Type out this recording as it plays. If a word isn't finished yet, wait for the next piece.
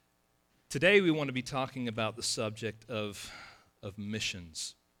Today we want to be talking about the subject of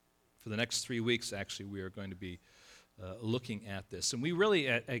missions. For the next 3 weeks, actually, we are going to be looking at this. And we really,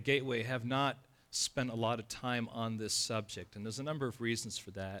 at Gateway, have not spent a lot of time on this subject. And there's a number of reasons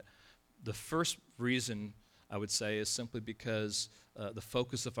for that. The first reason, I would say, is simply because the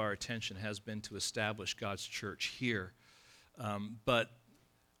focus of our attention has been to establish God's church here. But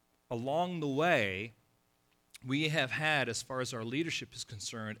along the way, we have had, as far as our leadership is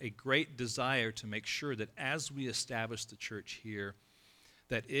concerned, a great desire to make sure that as we establish the church here,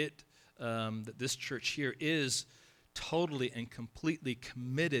 that this church here is totally and completely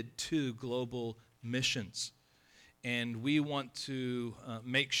committed to global missions. And we want to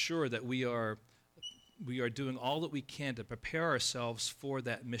make sure that we are doing all that we can to prepare ourselves for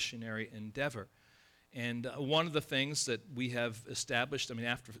that missionary endeavor. And one of the things that we have established,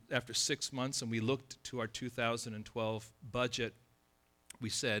 after 6 months and we looked to our 2012 budget, we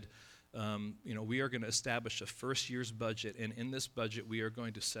said, we are going to establish a first year's budget, and in this budget we are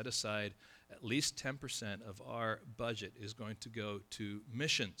going to set aside at least 10% of our budget is going to go to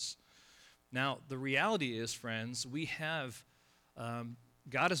missions. Now, the reality is, friends, we have,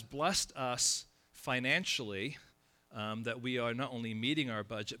 God has blessed us financially, that we are not only meeting our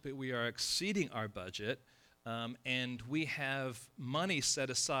budget, but we are exceeding our budget, and we have money set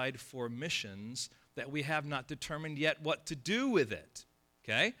aside for missions that we have not determined yet what to do with it,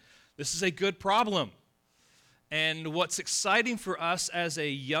 okay? This is a good problem. And what's exciting for us as a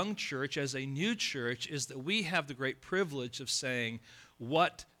young church, as a new church, is that we have the great privilege of saying,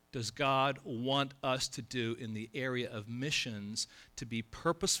 what does God want us to do in the area of missions, to be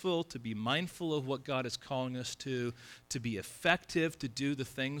purposeful, to be mindful of what God is calling us to be effective, to do the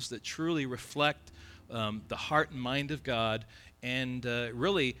things that truly reflect the heart and mind of God, and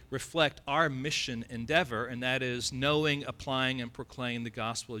really reflect our mission endeavor, and that is knowing, applying, and proclaiming the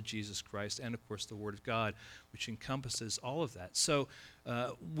gospel of Jesus Christ, and of course the Word of God, which encompasses all of that. So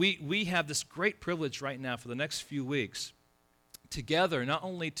we have this great privilege right now for the next few weeks together, not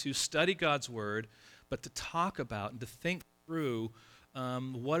only to study God's Word, but to talk about and to think through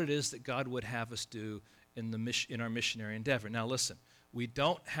what it is that God would have us do in our missionary endeavor. Now listen, we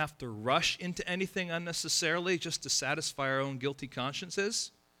don't have to rush into anything unnecessarily just to satisfy our own guilty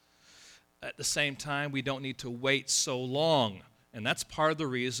consciences. At the same time, we don't need to wait so long, and that's part of the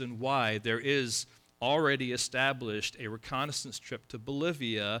reason why there is already established a reconnaissance trip to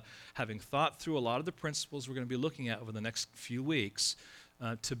Bolivia, having thought through a lot of the principles we're going to be looking at over the next few weeks,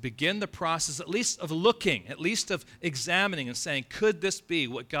 to begin the process at least of looking, at least of examining and saying, could this be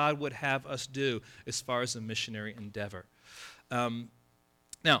what God would have us do as far as a missionary endeavor?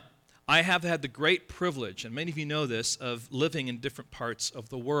 Now, I have had the great privilege, and many of you know this, of living in different parts of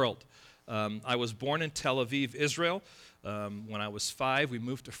the world. I was born in Tel Aviv, Israel. When I was 5, we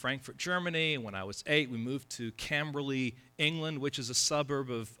moved to Frankfurt, Germany. When I was 8, we moved to Camberley, England, which is a suburb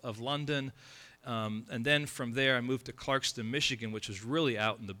of London. And then from there, I moved to Clarkston, Michigan, which is really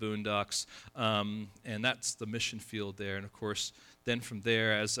out in the boondocks. And that's the mission field there. And of course, then from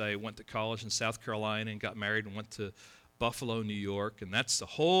there, as I went to college in South Carolina and got married and went to Buffalo, New York, and that's a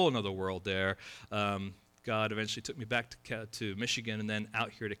whole other world there. God eventually took me back to Michigan and then out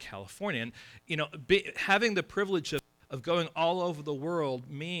here to California. And, having the privilege of going all over the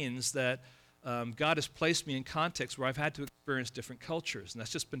world means that God has placed me in contexts where I've had to experience different cultures, and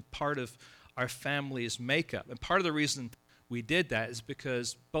that's just been part of our family's makeup. And part of the reason we did that is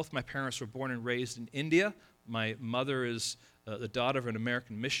because both my parents were born and raised in India. My mother is the daughter of an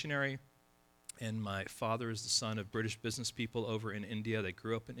American missionary, and my father is the son of British business people over in India. They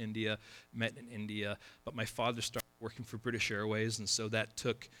grew up in India, met in India, but my father started working for British Airways, and so that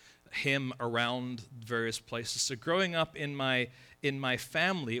took him around various places. So growing up in my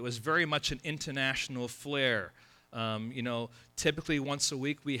family, it was very much an international flair. Typically once a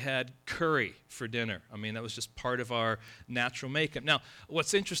week we had curry for dinner. That was just part of our natural makeup. Now,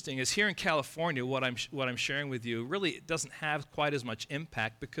 what's interesting is here in California, what I'm sharing with you really doesn't have quite as much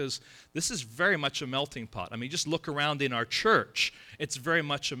impact because this is very much a melting pot. Just look around in our church. It's very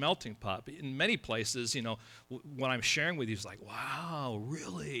much a melting pot. But in many places, what I'm sharing with you is like, wow,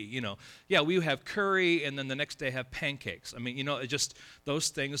 really? Yeah, we have curry and then the next day have pancakes. Those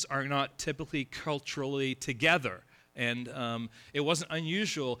things are not typically culturally together. And it wasn't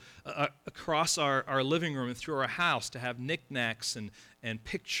unusual across our living room and through our house to have knickknacks and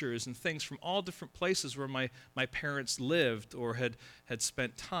pictures and things from all different places where my parents lived or had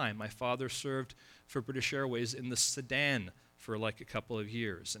spent time. My father served for British Airways in the Sudan for like a couple of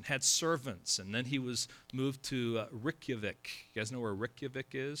years and had servants. And then he was moved to Reykjavik. You guys know where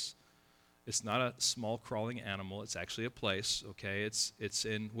Reykjavik is? It's not a small crawling animal. It's actually a place, okay? It's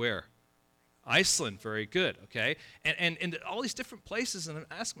in where? Iceland, very good, okay? And all these different places, and I'm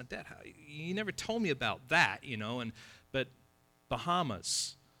asking my dad, you never told me about that, but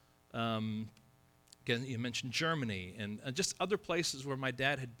Bahamas, again, you mentioned Germany, and just other places where my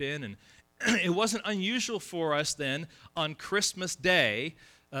dad had been, and it wasn't unusual for us then on Christmas Day,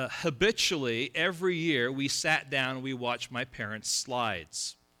 habitually, every year, we sat down and we watched my parents'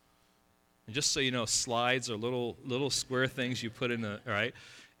 slides. And just so you know, slides are little square things you put in right?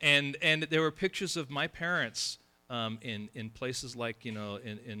 And there were pictures of my parents in places like, in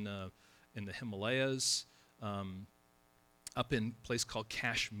the Himalayas, up in a place called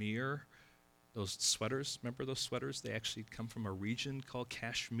Kashmir. Those sweaters, remember those sweaters? They actually come from a region called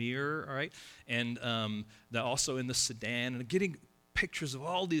Kashmir, all right? And they're also in the Sudan, and getting pictures of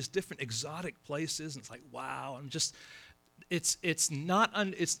all these different exotic places, and it's like, wow, it's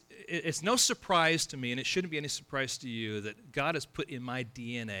no surprise to me, and it shouldn't be any surprise to you, that God has put in my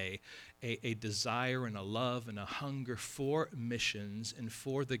DNA a desire and a love and a hunger for missions and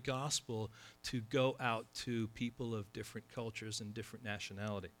for the gospel to go out to people of different cultures and different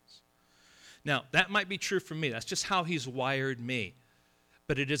nationalities. Now, that might be true for me. That's just how he's wired me.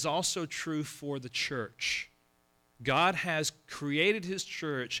 But it is also true for the church. God has created his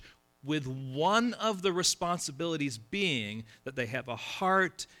church with one of the responsibilities being that they have a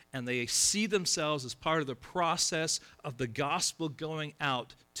heart and they see themselves as part of the process of the gospel going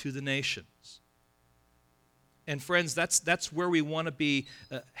out to the nations. And friends, that's where we want to be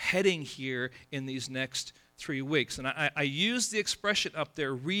heading here in these next 3 weeks. And I use the expression up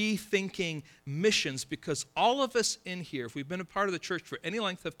there, rethinking missions, because all of us in here, if we've been a part of the church for any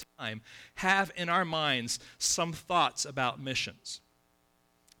length of time, have in our minds some thoughts about missions.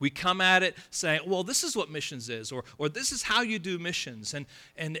 We come at it saying, well, this is what missions is, or this is how you do missions.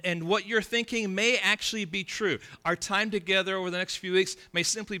 And what you're thinking may actually be true. Our time together over the next few weeks may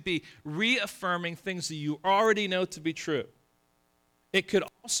simply be reaffirming things that you already know to be true. It could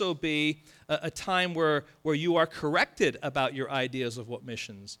also be a time where you are corrected about your ideas of what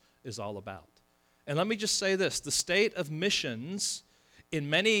missions is all about. And let me just say this, the state of missions in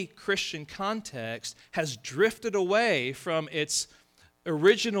many Christian contexts has drifted away from its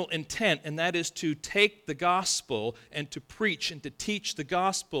original intent, and that is to take the gospel and to preach and to teach the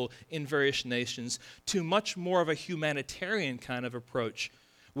gospel in various nations, to much more of a humanitarian kind of approach,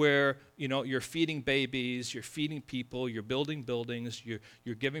 where you're feeding babies, you're feeding people, you're building buildings,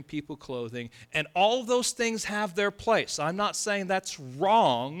 you're giving people clothing, and all of those things have their place. I'm not saying that's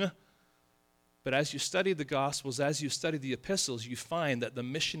wrong, but as you study the Gospels, as you study the epistles, you find that the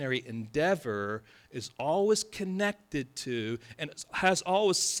missionary endeavor is always connected to and has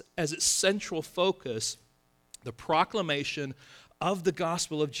always as its central focus the proclamation of the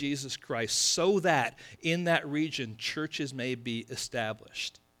gospel of Jesus Christ, so that in that region churches may be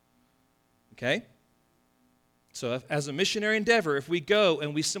established. Okay? So as a missionary endeavor, if we go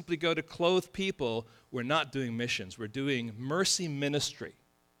and we simply go to clothe people, we're not doing missions. We're doing mercy ministry.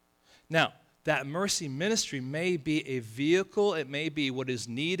 Now, that mercy ministry may be a vehicle, it may be what is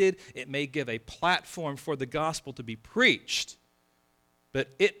needed, it may give a platform for the gospel to be preached, but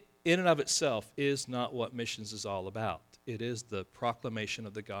it in and of itself is not what missions is all about. It is the proclamation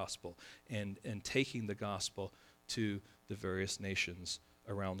of the gospel and taking the gospel to the various nations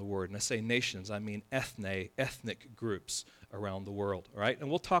around the world. And I say nations, I mean ethnic groups around the world, all right? And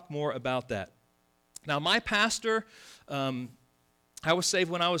we'll talk more about that. Now, my pastor, I was saved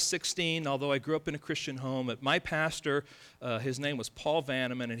when I was 16, although I grew up in a Christian home. But my pastor, his name was Paul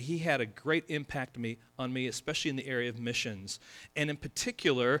Vanneman, and he had a great impact on me, especially in the area of missions. And in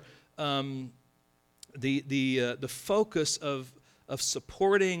particular, the focus of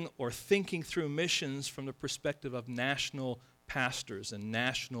supporting or thinking through missions from the perspective of national pastors and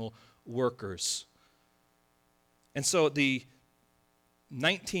national workers. And so the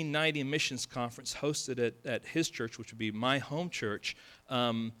 1990 missions conference hosted at his church, which would be my home church,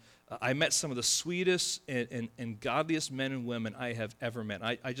 I met some of the sweetest and godliest men and women I have ever met.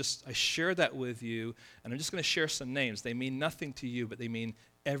 I share that with you, and I'm just going to share some names. They mean nothing to you, but they mean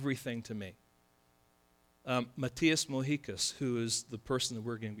everything to me. Matias Mojicas, who is the person that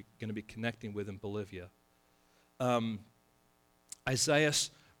we're going to be connecting with in Bolivia.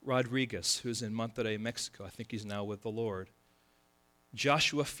 Isaias Rodriguez, who's in Monterrey, Mexico. I think he's now with the Lord.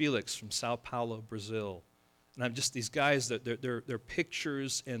 Joshua Felix from Sao Paulo, Brazil. And I'm just, these guys, their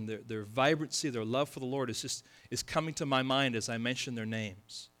pictures and their vibrancy, their love for the Lord is coming to my mind as I mention their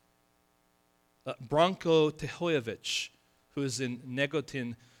names. Branko Tehojevic, who is in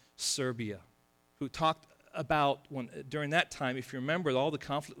Negotin, Serbia, who talked about during that time, if you remember, all the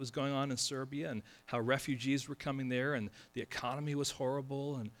conflict was going on in Serbia and how refugees were coming there and the economy was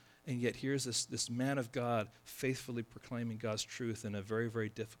horrible And yet here's this man of God faithfully proclaiming God's truth in a very, very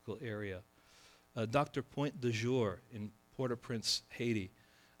difficult area. Dr. Point de Jour in Port-au-Prince, Haiti.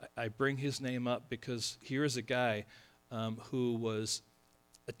 I bring his name up because here is a guy who was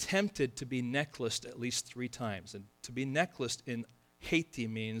attempted to be necklaced at least 3 times. And to be necklaced in Haiti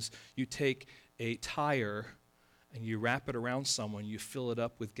means you take a tire and you wrap it around someone, you fill it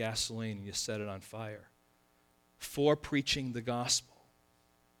up with gasoline, and you set it on fire for preaching the gospel.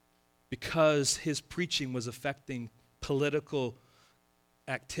 Because his preaching was affecting political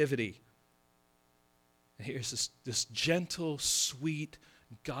activity. And here's this gentle, sweet,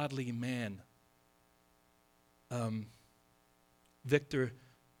 godly man, Victor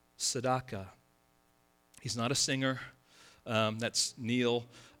Sadaka. He's not a singer. That's Neil.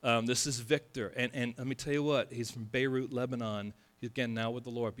 This is Victor. And let me tell you what, he's from Beirut, Lebanon. He's again now with the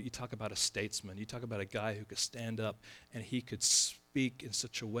Lord. But you talk about a statesman. You talk about a guy who could stand up and he could speak in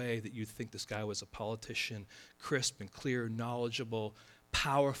such a way that you'd think this guy was a politician, crisp and clear, knowledgeable,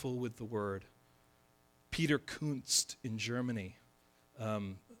 powerful with the word. Peter Kunst in Germany.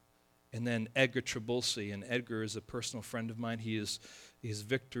 And then Edgar Trabulsi. And Edgar is a personal friend of mine. He's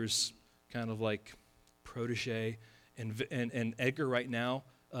Victor's kind of like protege. And Edgar right now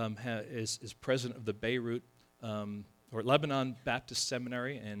is president of the Beirut or Lebanon Baptist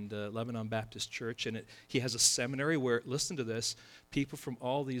Seminary and Lebanon Baptist Church. And he has a seminary where, listen to this, people from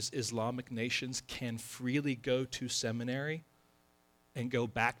all these Islamic nations can freely go to seminary and go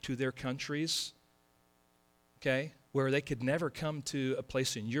back to their countries, okay, where they could never come to a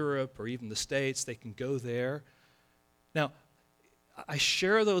place in Europe or even the States. They can go there. Now, I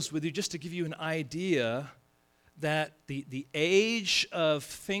share those with you just to give you an idea that the age of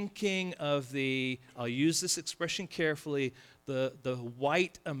thinking of I'll use this expression carefully, the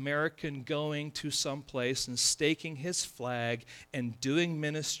white American going to some place and staking his flag and doing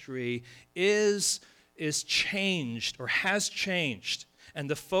ministry is changed or has changed. And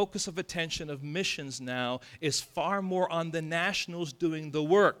the focus of attention of missions now is far more on the nationals doing the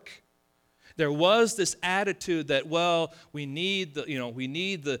work. There was this attitude that, well, we need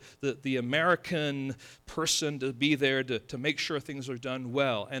the American person to be there to make sure things are done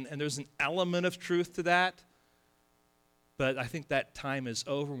well. And there's an element of truth to that. But I think that time is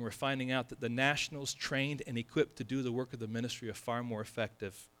over, and we're finding out that the nationals trained and equipped to do the work of the ministry are far more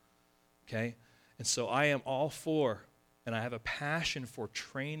effective. Okay? And so I am all for, and I have a passion for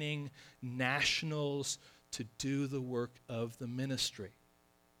training nationals to do the work of the ministry.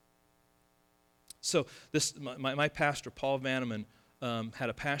 So my pastor, Paul Vanneman, had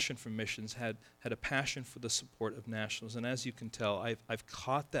a passion for missions, had a passion for the support of nationals. And as you can tell, I've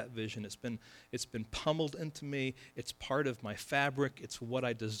caught that vision. It's been pummeled into me. It's part of my fabric. It's what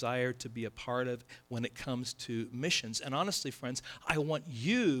I desire to be a part of when it comes to missions. And honestly, friends, I want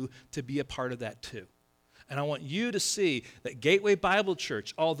you to be a part of that too. And I want you to see that Gateway Bible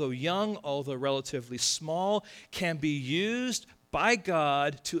Church, although young, although relatively small, can be used by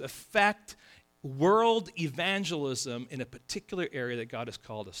God to affect world evangelism in a particular area that God has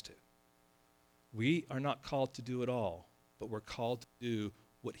called us to. We are not called to do it all, but we're called to do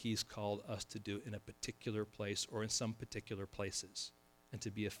what He's called us to do in a particular place or in some particular places, and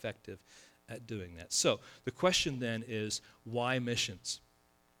to be effective at doing that. So the question then is, why missions?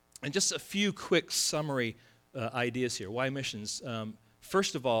 And just a few quick summary ideas here. Why missions?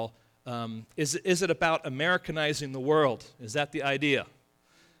 First of all, is it about Americanizing the world? Is that the idea?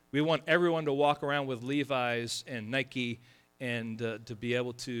 We want everyone to walk around with Levi's and Nike and to be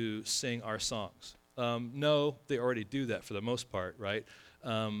able to sing our songs. No, they already do that for the most part, right?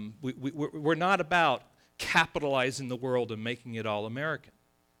 We're not about capitalizing the world and making it all American.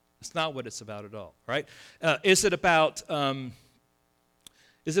 That's not what it's about at all, right? Is it about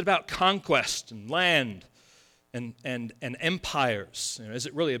conquest and land and empires? Is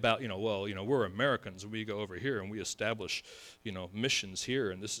it really about, we're Americans and we go over here and we establish, missions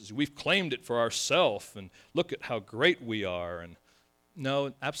here, and we've claimed it for ourselves, and look at how great we are? And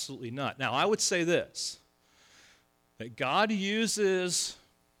no, absolutely not. Now, I would say this, that God uses,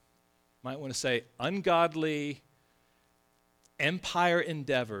 might want to say, ungodly empire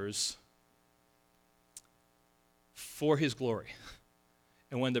endeavors for His glory.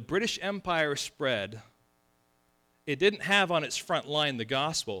 And when the British Empire spread, it didn't have on its front line the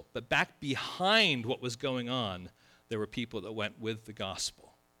gospel, but back behind what was going on, there were people that went with the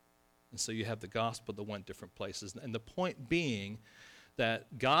gospel. And so you have the gospel that went different places. And the point being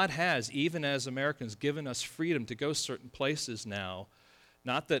that God has, even as Americans, given us freedom to go certain places now.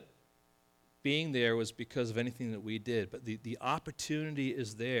 Not that being there was because of anything that we did, but the opportunity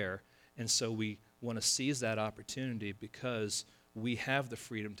is there. And so we want to seize that opportunity because we have the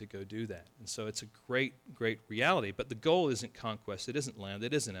freedom to go do that. And so it's a great, great reality. But the goal isn't conquest. It isn't land.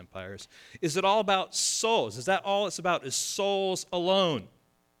 It isn't empires. Is it all about souls? Is that all it's about, is souls alone?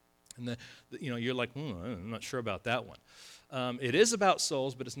 And you're like, I'm not sure about that one. It is about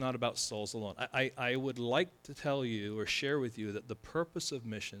souls, but it's not about souls alone. I would like to tell you or share with you that the purpose of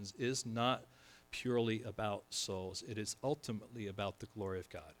missions is not purely about souls. It is ultimately about the glory of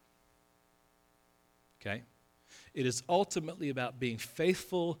God. Okay? It is ultimately about being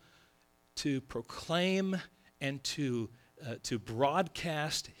faithful to proclaim and to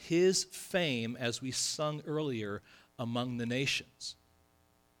broadcast his fame, as we sung earlier, among the nations.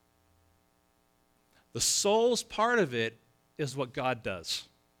 The souls part of it is what God does.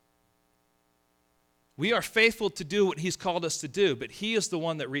 We are faithful to do what he's called us to do, but he is the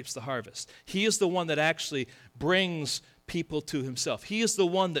one that reaps the harvest. He is the one that actually brings people to himself. He is the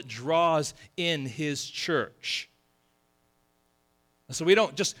one that draws in his church. And so we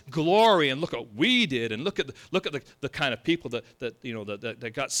don't just glory and look at what we did and look at the kind of people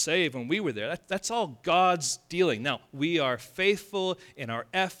that got saved when we were there. That's all God's dealing. Now, we are faithful in our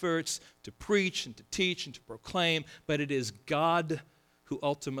efforts to preach and to teach and to proclaim, but it is God who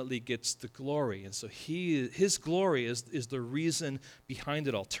ultimately gets the glory. And so his glory is the reason behind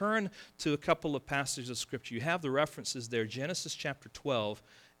it all. Turn to a couple of passages of Scripture. You have the references there, Genesis chapter 12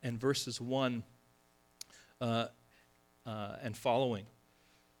 and verses 1 and following.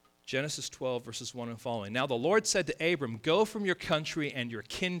 Genesis 12, verses 1 and following. Now the Lord said to Abram, "Go from your country and your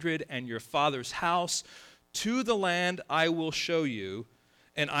kindred and your father's house to the land I will show you,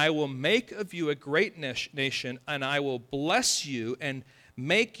 and I will make of you a great nation, and I will bless you and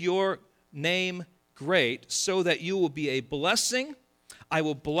make your name great, so that you will be a blessing. I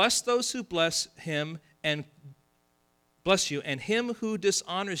will bless those who bless him and bless you, and him who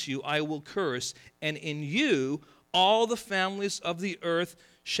dishonors you I will curse, and in you all the families of the earth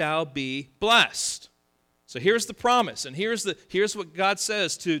shall be blessed." So here's the promise, and here's what God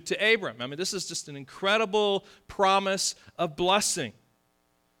says to Abram. I mean, this is just an incredible promise of blessing.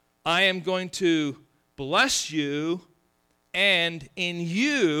 I am going to bless you, and in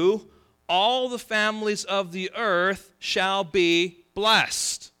you all the families of the earth shall be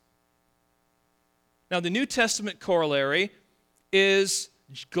blessed. Now, the New Testament corollary is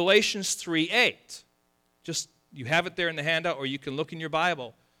Galatians 3:8. Just, you have it there in the handout, or you can look in your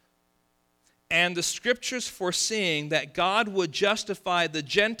Bible. And the Scriptures foreseeing that God would justify the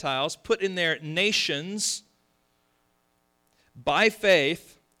Gentiles, put in their nations, by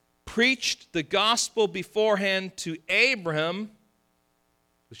faith, preached the gospel beforehand to Abraham,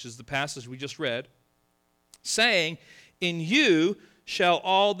 which is the passage we just read, saying, "In you shall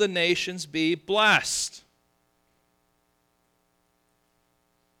all the nations be blessed."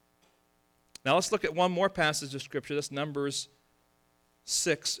 Now let's look at one more passage of Scripture. That's Numbers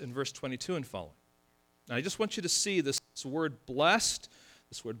 6 and verse 22 and following. Now I just want you to see this word blessed,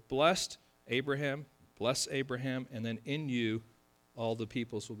 Abraham, bless Abraham, and then in you all the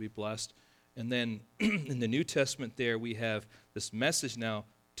peoples will be blessed. And then in the New Testament there we have this message now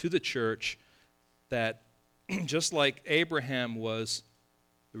to the church that just like Abraham was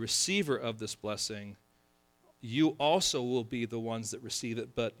the receiver of this blessing, you also will be the ones that receive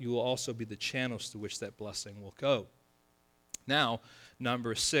it, but you will also be the channels through which that blessing will go. Now,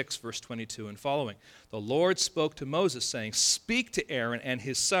 Numbers 6, verse 22 and following. The Lord spoke to Moses, saying, "Speak to Aaron and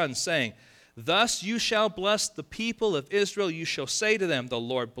his sons, saying, Thus you shall bless the people of Israel. You shall say to them, the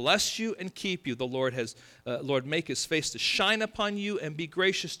Lord bless you and keep you. The Lord make his face to shine upon you and be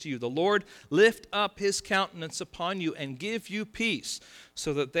gracious to you. The Lord lift up his countenance upon you and give you peace,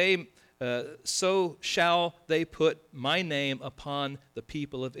 so shall they put my name upon the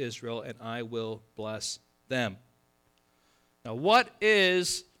people of Israel, and I will bless them." Now, what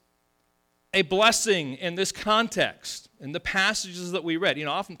is a blessing in this context, in the passages that we read?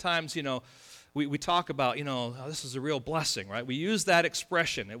 Oftentimes, we talk about, this is a real blessing, right? We use that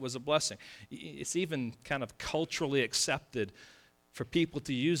expression, it was a blessing. It's even kind of culturally accepted for people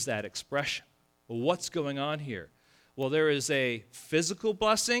to use that expression. Well, what's going on here? Well, there is a physical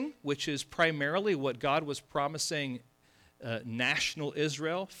blessing, which is primarily what God was promising national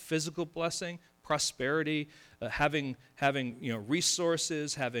Israel, physical blessing, prosperity, having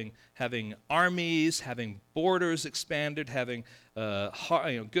resources, having armies, having borders expanded, having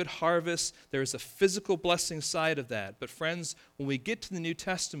good harvests. There is a physical blessing side of that. But friends, when we get to the New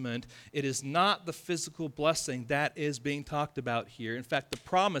Testament, it is not the physical blessing that is being talked about here. In fact, the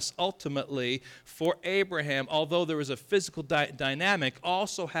promise ultimately for Abraham, although there is a physical dynamic,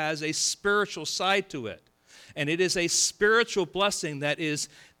 also has a spiritual side to it. And it is a spiritual blessing that is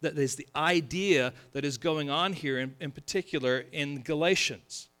the idea that is going on here, in particular in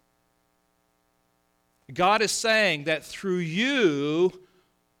Galatians. God is saying that through you,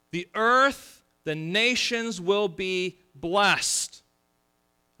 the earth, the nations will be blessed.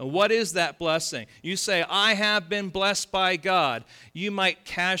 And what is that blessing? You say, I have been blessed by God. You might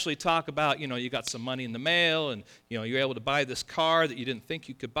casually talk about, you got some money in the mail and, you're able to buy this car that you didn't think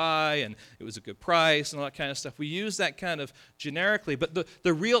you could buy and it was a good price and all that kind of stuff. We use that kind of generically, but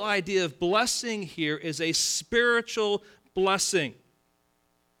the real idea of blessing here is a spiritual blessing.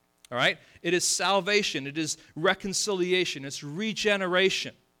 All right? It is salvation. It is reconciliation. It's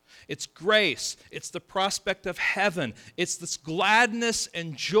regeneration. It's grace. It's the prospect of heaven. It's this gladness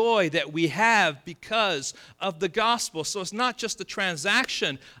and joy that we have because of the gospel. So it's not just the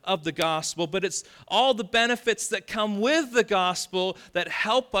transaction of the gospel, but it's all the benefits that come with the gospel that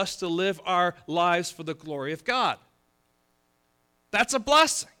help us to live our lives for the glory of God. That's a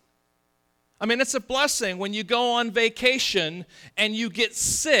blessing. I mean, it's a blessing when you go on vacation and you get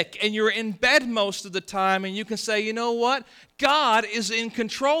sick and you're in bed most of the time and you can say, you know what? God is in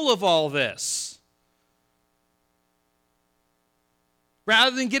control of all this.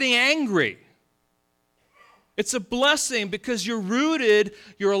 Rather than getting angry. It's a blessing because you're rooted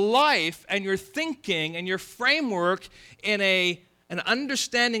your life and your thinking and your framework in an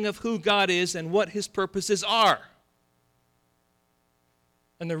understanding of who God is and what His purposes are.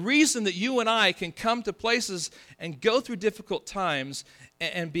 And the reason that you and I can come to places and go through difficult times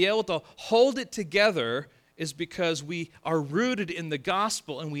and be able to hold it together is because we are rooted in the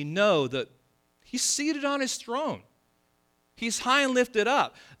gospel and we know that He's seated on His throne. He's high and lifted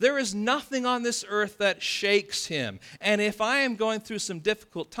up. There is nothing on this earth that shakes Him. And if I am going through some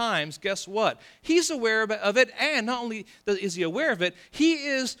difficult times, guess what? He's aware of it, and not only is He aware of it, He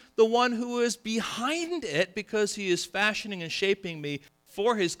is the one who is behind it because He is fashioning and shaping me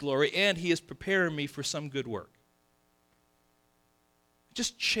for His glory, and He is preparing me for some good work. It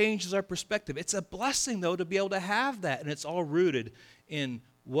just changes our perspective. It's a blessing, though, to be able to have that, and it's all rooted in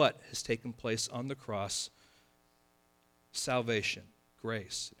what has taken place on the cross: salvation,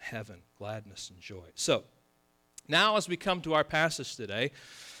 grace, heaven, gladness, and joy. So, now as we come to our passage today,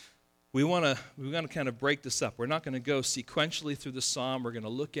 we're going to kind of break this up. We're not going to go sequentially through the psalm. We're going to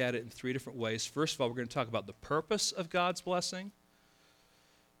look at it in three different ways. First of all, we're going to talk about the purpose of God's blessing.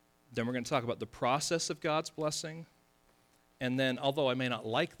 Then we're going to talk about the process of God's blessing. And then, although I may not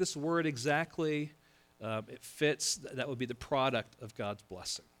like this word exactly, it fits. That would be the product of God's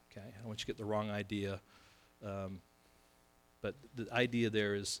blessing. Okay, I don't want you to get the wrong idea. But the idea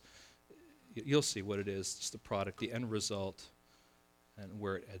there is, you'll see what it is. It's the product, the end result, and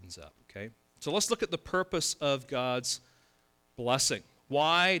where it ends up. Okay, so let's look at the purpose of God's blessing.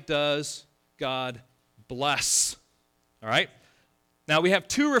 Why does God bless? All right. Now, we have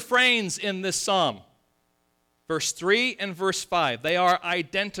two refrains in this psalm, verse 3 and verse 5. They are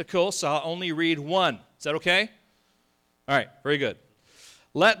identical, so I'll only read one. Is that okay? All right, very good.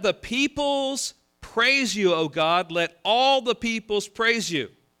 Let the peoples praise you, O God. Let all the peoples praise you.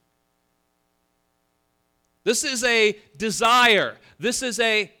 This is a desire. This is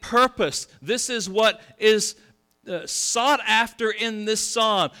a purpose. This is what is sought after in this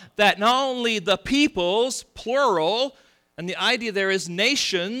psalm, that not only the peoples, plural, and the idea there is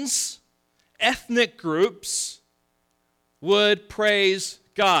nations, ethnic groups, would praise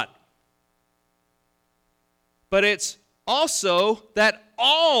God. But it's also that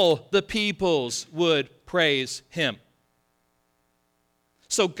all the peoples would praise Him.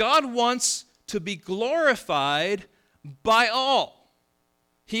 So God wants to be glorified by all.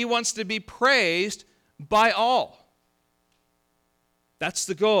 He wants to be praised by all. That's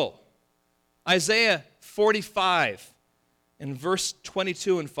the goal. Isaiah 45. In verse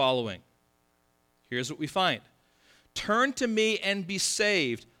 22 and following, here's what we find. Turn to me and be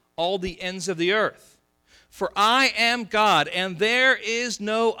saved, all the ends of the earth. For I am God, and there is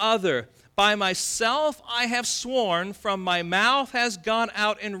no other. By myself I have sworn, from my mouth has gone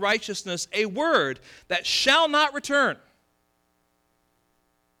out in righteousness a word that shall not return.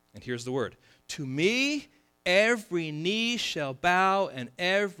 And here's the word. To me every knee shall bow, and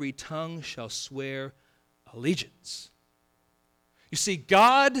every tongue shall swear allegiance. You see,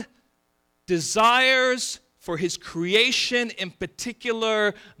 God desires for His creation, in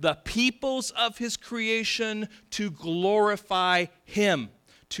particular the peoples of His creation, to glorify Him,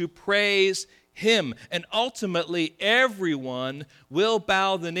 to praise Him. And ultimately, everyone will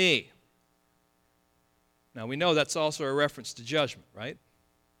bow the knee. Now, we know that's also a reference to judgment, right?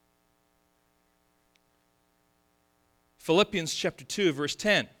 Philippians chapter 2, verse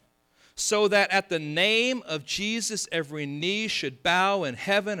 10. so that at the name of Jesus every knee should bow in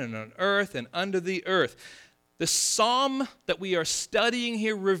heaven and on earth and under the earth. The psalm that we are studying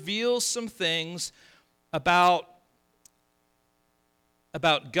here reveals some things about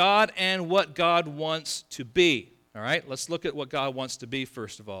God and what God wants to be. All right, let's look at what God wants to be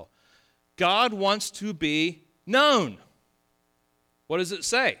first of all. God wants to be known. What does it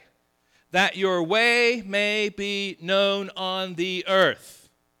say? That your way may be known on the earth.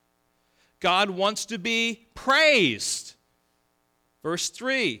 God wants to be praised. Verse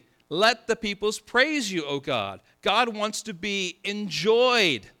 3, let the peoples praise you, O God. God wants to be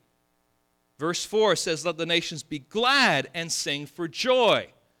enjoyed. Verse 4 says, let the nations be glad and sing for joy.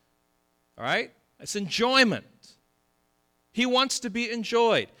 All right? That's enjoyment. He wants to be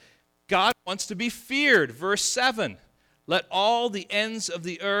enjoyed. God wants to be feared. Verse 7, let all the ends of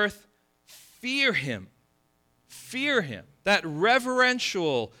the earth fear him. Fear him. That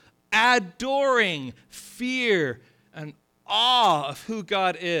reverential, adoring fear and awe of who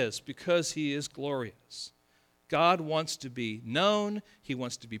God is because he is glorious. God wants to be known. He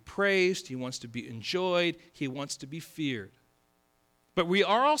wants to be praised. He wants to be enjoyed. He wants to be feared. But we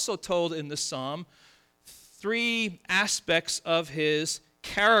are also told in the psalm three aspects of his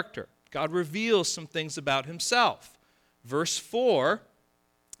character. God reveals some things about himself. Verse 4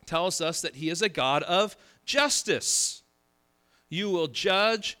 tells us that he is a God of justice. You will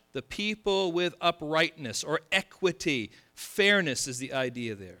judge the people with uprightness or equity. Fairness is the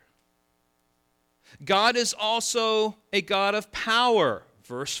idea there. God is also a God of power.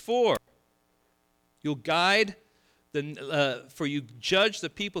 Verse 4. You'll guide for you judge the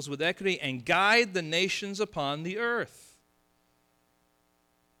peoples with equity and guide the nations upon the earth.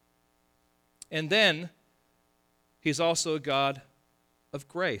 And then he's also a God of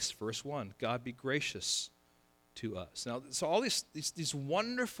grace. Verse 1. God be gracious to us. Now, so all these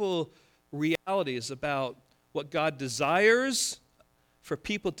wonderful realities about what God desires for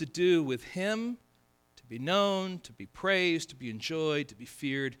people to do with him, to be known, to be praised, to be enjoyed, to be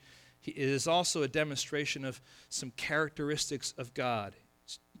feared. It is also a demonstration of some characteristics of God.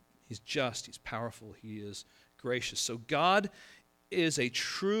 He's just, he's powerful, he is gracious. So God is a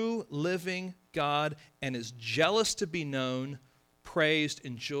true living God and is jealous to be known, praised,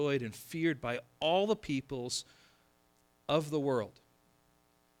 enjoyed, and feared by all the peoples of the world.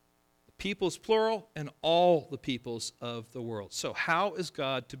 The peoples plural and all the peoples of the world. So how is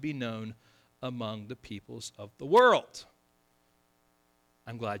God to be known among the peoples of the world?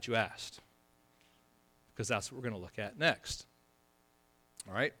 I'm glad you asked, because that's what we're going to look at next.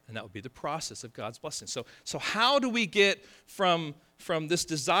 All right? And that would be the process of God's blessing. So how do we get from this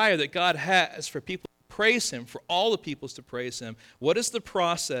desire that God has for people to praise him, for all the peoples to praise him? What is the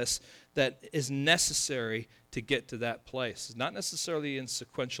process that is necessary to get to that place? It's not necessarily in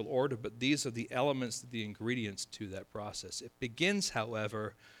sequential order, but these are the elements, the ingredients to that process. It begins,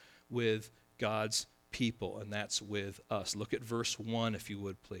 however, with God's people, and that's with us. Look at verse 1, if you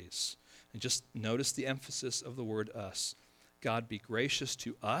would, please. And just notice the emphasis of the word us. God be gracious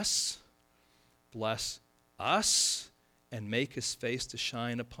to us, bless us, and make his face to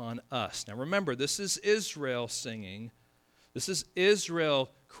shine upon us. Now remember, this is Israel singing. This is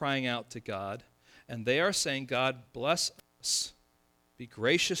Israel crying out to God. And they are saying, God, bless us, be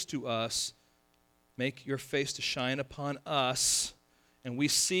gracious to us, make your face to shine upon us. And we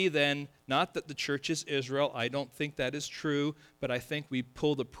see then, not that the church is Israel, I don't think that is true, but I think we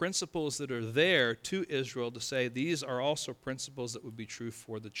pull the principles that are there to Israel to say these are also principles that would be true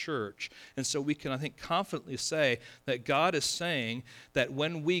for the church. And so we can, I think, confidently say that God is saying that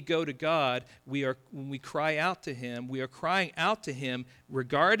when we go to God, when we cry out to him, we are crying out to him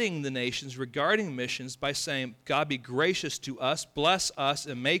regarding the nations, regarding missions, by saying, God be gracious to us, bless us,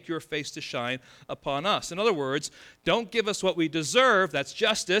 and make your face to shine upon us. In other words, don't give us what we deserve, that's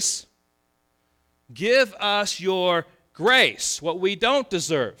justice. Give us your grace, what we don't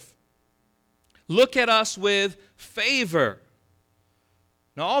deserve. Look at us with favor.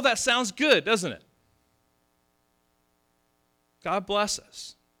 Now, all that sounds good, doesn't it? God bless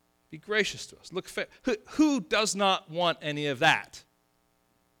us. Be gracious to us. Look, who does not want any of that?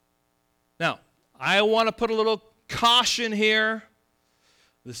 Now, I want to put a little caution here.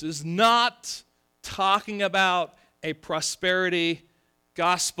 This is not talking about a prosperity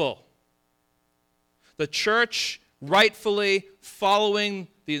gospel. The church rightfully following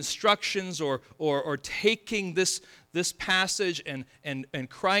the instructions or taking this passage and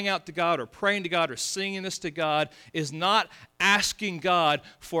crying out to God or praying to God or singing this to God is not asking God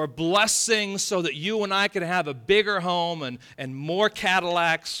for blessings so that you and I can have a bigger home and more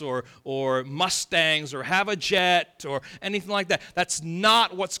Cadillacs or Mustangs or have a jet or anything like that. That's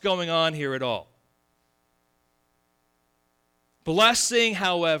not what's going on here at all. Blessing,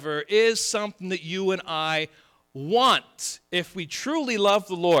 however, is something that you and I want. If we truly love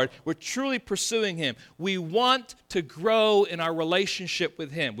the Lord, we're truly pursuing Him, we want to grow in our relationship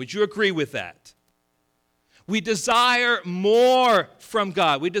with Him. Would you agree with that? We desire more from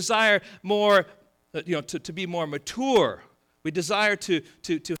God. We desire more, to be more mature. We desire to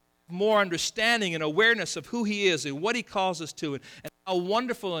have more understanding and awareness of who He is and what He calls us to and how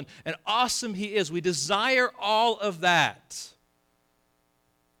wonderful and awesome He is. We desire all of that.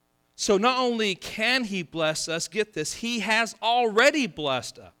 So not only can He bless us, get this, He has already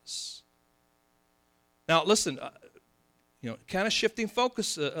blessed us. Now listen, kind of shifting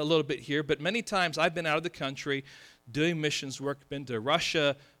focus a little bit here, but many times I've been out of the country doing missions work, been to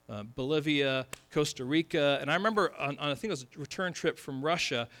Russia, Bolivia, Costa Rica, and I remember on I think it was a return trip from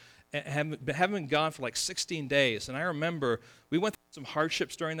Russia, and having been gone for like 16 days, and I remember we went through some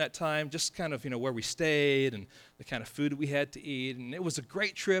hardships during that time, just kind of, where we stayed and the kind of food we had to eat, and it was a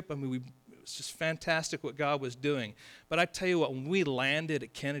great trip. I mean, it was just fantastic what God was doing. But I tell you what, when we landed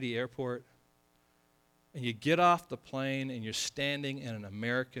at Kennedy Airport, and you get off the plane and you're standing in an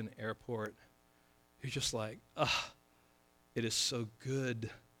American airport, you're just like, it is so good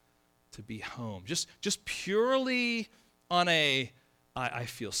to be home. Just purely on I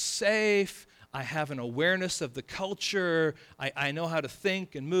feel safe, I have an awareness of the culture, I know how to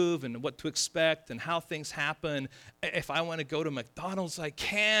think and move and what to expect and how things happen. If I want to go to McDonald's, I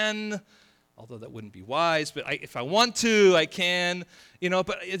can, although that wouldn't be wise, but if I want to, I can.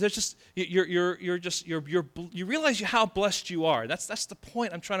 But there's just, you realize how blessed you are. That's the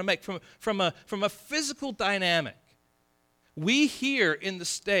point I'm trying to make from a physical dynamic. We here in the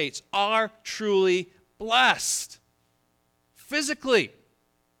States are truly blessed. Physically.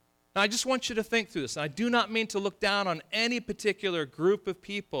 Now, I just want you to think through this. And I do not mean to look down on any particular group of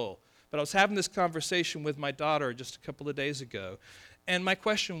people, but I was having this conversation with my daughter just a couple of days ago, and my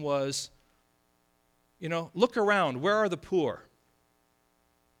question was, look around. Where are the poor?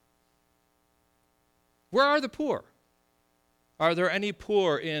 Where are the poor? Are there any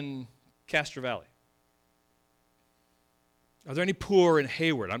poor in Castro Valley? Are there any poor in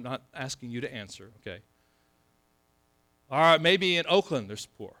Hayward? I'm not asking you to answer, okay? All right, maybe in Oakland there's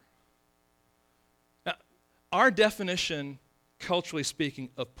poor. Now, our definition, culturally speaking,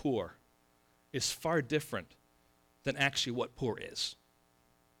 of poor is far different than actually what poor is.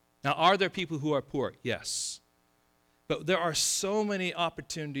 Now, are there people who are poor? Yes. But there are so many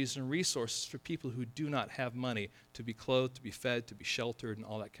opportunities and resources for people who do not have money to be clothed, to be fed, to be sheltered, and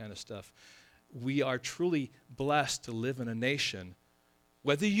all that kind of stuff. We are truly blessed to live in a nation,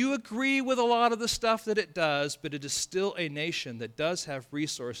 whether you agree with a lot of the stuff that it does, but it is still a nation that does have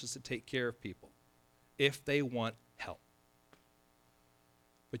resources to take care of people if they want help.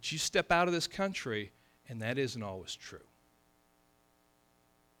 But you step out of this country, and that isn't always true.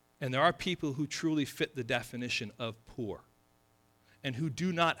 And there are people who truly fit the definition of poor and who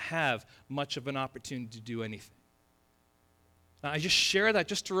do not have much of an opportunity to do anything. Now, I just share that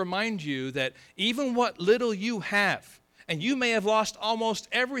just to remind you that even what little you have, and you may have lost almost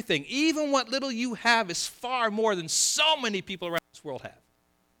everything, even what little you have is far more than so many people around this world have.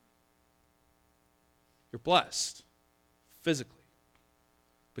 You're blessed physically,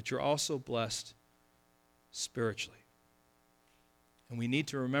 but you're also blessed spiritually. And we need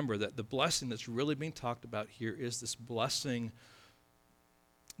to remember that the blessing that's really being talked about here is this blessing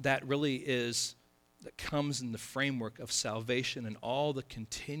that comes in the framework of salvation and all the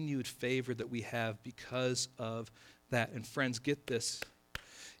continued favor that we have because of that. And friends, get this.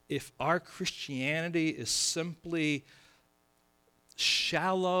 If our Christianity is simply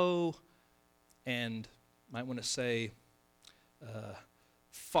shallow and, might want to say,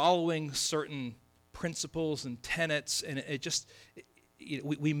 following certain principles and tenets, and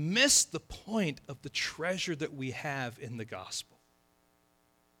we miss the point of the treasure that we have in the gospel.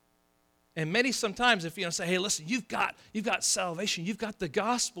 And many sometimes, if say, hey, listen, you've got salvation, you've got the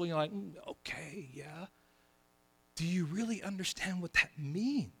gospel, you're like, okay, yeah. Do you really understand what that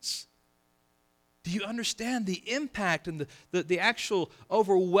means? Do you understand the impact and the actual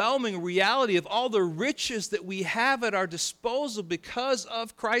overwhelming reality of all the riches that we have at our disposal because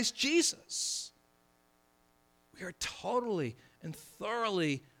of Christ Jesus? We are totally and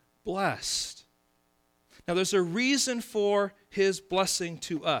thoroughly blessed. Now, there's a reason for his blessing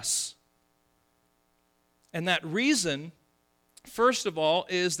to us. And that reason, first of all,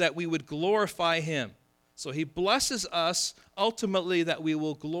 is that we would glorify him. So he blesses us ultimately that we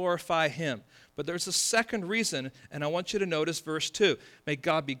will glorify him. But there's a second reason, and I want you to notice verse 2. May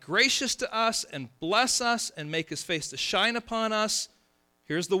God be gracious to us and bless us and make his face to shine upon us.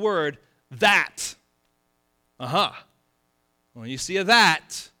 Here's the word, that. When you see a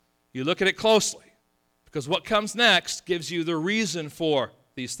that, you look at it closely. Because what comes next gives you the reason for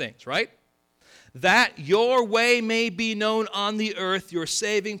these things, right? That your way may be known on the earth, your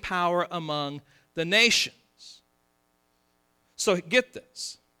saving power among the nations. So get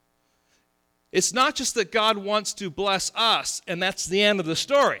this. It's not just that God wants to bless us, and that's the end of the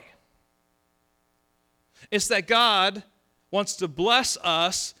story. It's that God wants to bless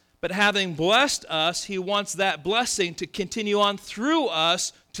us, but having blessed us, he wants that blessing to continue on through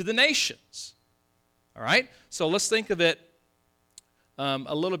us to the nations. All right? So let's think of it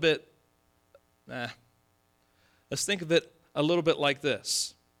a little bit. Let's think of it a little bit like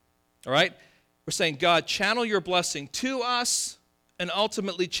this. All right? We're saying, God, channel your blessing to us and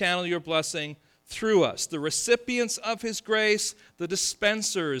ultimately channel your blessing through us. The recipients of his grace, the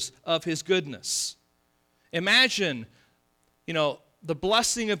dispensers of his goodness. Imagine, the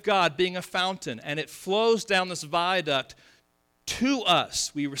blessing of God being a fountain, and it flows down this viaduct to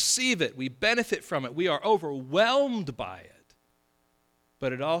us. We receive it. We benefit from it. We are overwhelmed by it.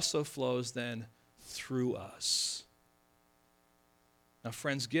 But it also flows then through us. Now,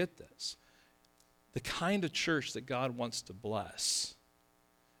 friends, get this. The kind of church that God wants to bless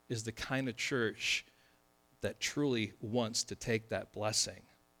is the kind of church that truly wants to take that blessing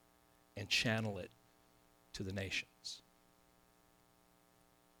and channel it to the nations.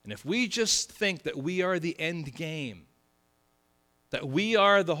 And if we just think that we are the end game, that we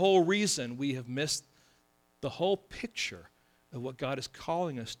are the whole reason, we have missed the whole picture of what God is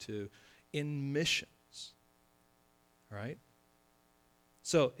calling us to in missions. All right?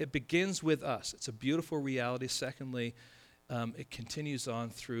 So it begins with us. It's a beautiful reality. Secondly, it continues on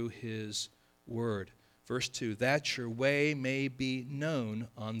through his word. Verse 2, that your way may be known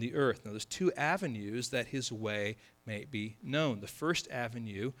on the earth. Now, there's two avenues that his way may be known. The first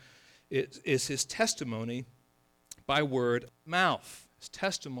avenue is his testimony by word of mouth. His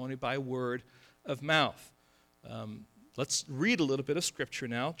testimony by word of mouth. Let's read a little bit of scripture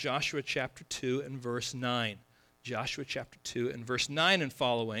now. Joshua chapter 2 and verse 9. Joshua chapter 2 and verse 9 and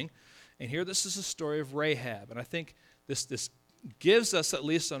following. And here this is a story of Rahab. And I think this gives us at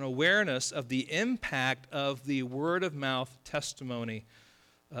least an awareness of the impact of the word of mouth testimony.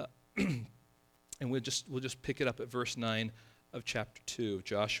 And we'll just pick it up at verse 9 of chapter 2 of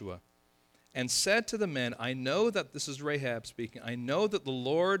Joshua. And said to the men, I know that, this is Rahab speaking, I know that the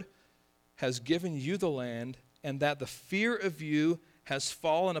Lord has given you the land, and that the fear of you has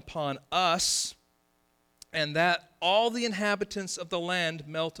fallen upon us, and that all the inhabitants of the land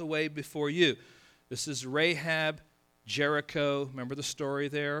melt away before you. This is Rahab, Jericho. Remember the story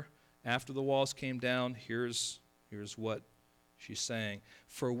there? After the walls came down, here's what she's saying.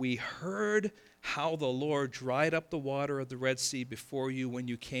 For we heard how the Lord dried up the water of the Red Sea before you when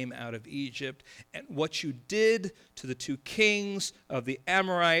you came out of Egypt, and what you did to the two kings of the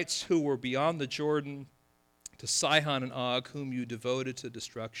Amorites who were beyond the Jordan, to Sihon and Og, whom you devoted to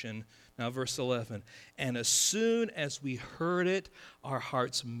destruction. Now verse 11, and as soon as we heard it, our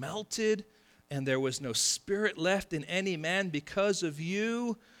hearts melted, and there was no spirit left in any man because of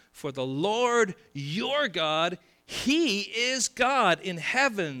you. For the Lord your God, he is God in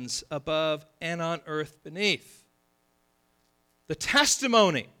heavens above and on earth beneath. The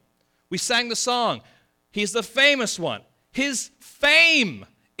testimony. We sang the song. He's the famous one. His fame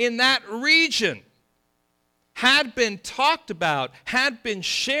in that region had been talked about, had been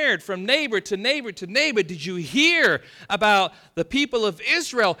shared from neighbor to neighbor to neighbor. Did you hear about the people of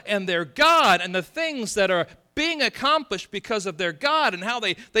Israel and their God and the things that are being accomplished because of their God, and how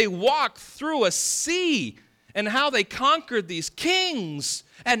they walked through a sea, and how they conquered these kings,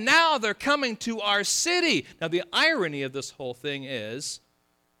 and now they're coming to our city? Now, the irony of this whole thing is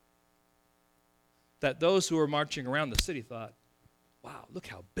that those who were marching around the city thought, wow, look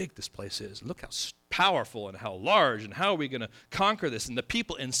how big this place is, and look how powerful and how large, and how are we going to conquer this? And the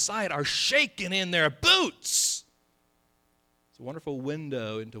people inside are shaking in their boots. It's a wonderful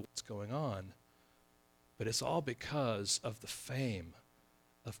window into what's going on. But it's all because of the fame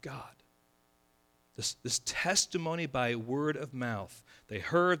of God. This testimony by word of mouth. They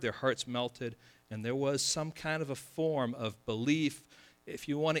heard, their hearts melted, and there was some kind of a form of belief. If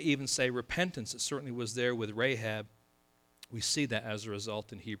you want to even say repentance, it certainly was there with Rahab. We see that as a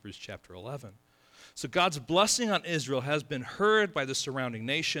result in Hebrews chapter 11. So God's blessing on Israel has been heard by the surrounding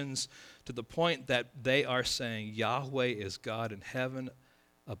nations to the point that they are saying, Yahweh is God in heaven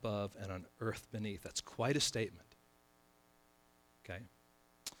above and on earth beneath. That's quite a statement. Okay?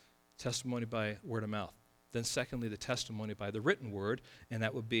 Testimony by word of mouth. Then secondly, the testimony by the written word, and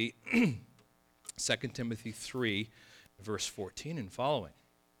that would be 2 Timothy 3, verse 14 and following.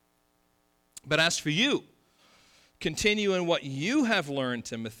 But as for you, continue in what you have learned,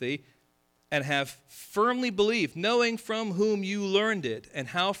 Timothy, and have firmly believed, knowing from whom you learned it, and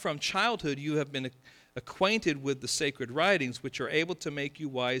how from childhood you have been acquainted with the sacred writings, which are able to make you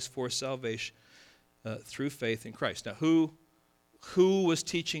wise for salvation through faith in Christ. Now, who was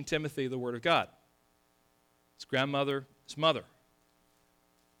teaching Timothy the Word of God? His grandmother, his mother.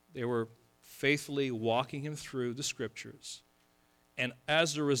 They were faithfully walking him through the Scriptures. And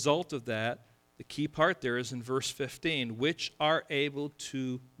as a result of that, the key part there is in verse 15, which are able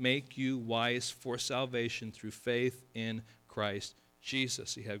to make you wise for salvation through faith in Christ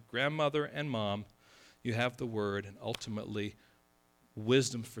Jesus. You have grandmother and mom, you have the Word, and ultimately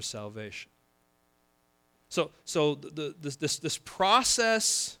wisdom for salvation. So this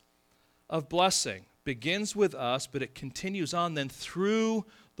process of blessing begins with us, but it continues on then through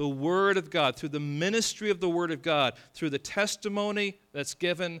the Word of God, through the ministry of the Word of God, through the testimony that's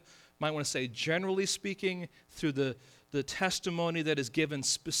given, might want to say generally speaking, through the testimony that is given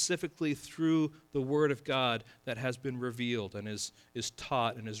specifically through the Word of God that has been revealed and is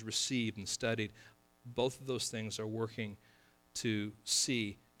taught and is received and studied. Both of those things are working to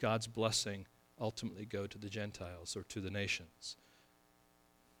see God's blessing ultimately go to the Gentiles or to the nations.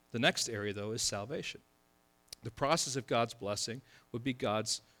 The next area, though, is salvation. The process of God's blessing would be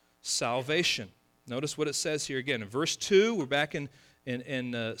God's salvation. Notice what it says here again. In verse 2, we're back in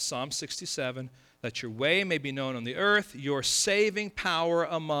Psalm 67, that your way may be known on the earth, your saving power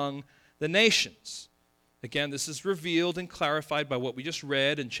among the nations. Again, this is revealed and clarified by what we just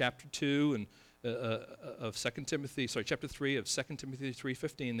read in chapter 2 and of 2 Timothy, chapter 3 of 2 Timothy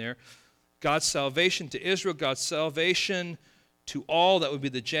 3:15 there. God's salvation to Israel, God's salvation to all, that would be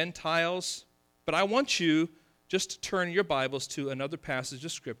the Gentiles. But I want you just to turn your Bibles to another passage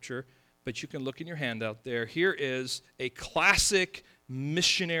of Scripture, but you can look in your handout there. Here is a classic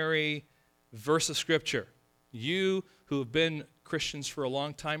missionary verse of Scripture. You who have been Christians for a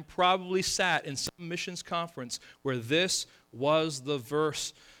long time probably sat in some missions conference where this was the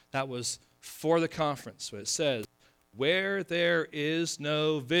verse that was for the conference. So it says, where there is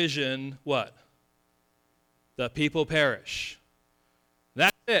no vision, what? The people perish.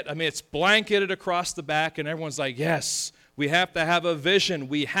 That's it. I mean, it's blanketed across the back, and everyone's like, yes, we have to have a vision.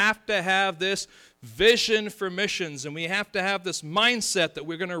 We have to have this vision for missions, and we have to have this mindset that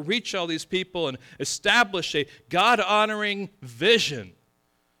we're going to reach all these people and establish a God-honoring vision.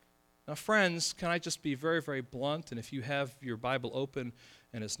 Now, friends, can I just be very, very blunt? And if you have your Bible open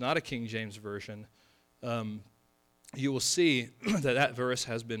and it's not a King James Version, you will see that verse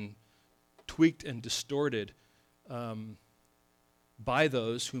has been tweaked and distorted by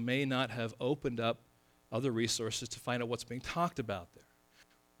those who may not have opened up other resources to find out what's being talked about there.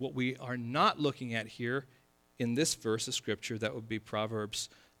 What we are not looking at here in this verse of Scripture, that would be Proverbs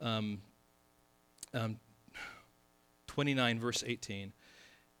 29, verse 18.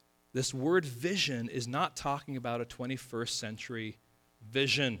 This word vision is not talking about a 21st century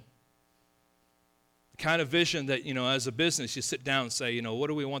vision. The kind of vision that, as a business, you sit down and say, what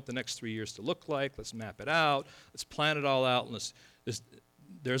do we want the next 3 years to look like? Let's map it out. Let's plan it all out. And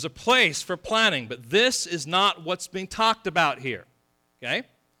there's a place for planning, but this is not what's being talked about here. Okay?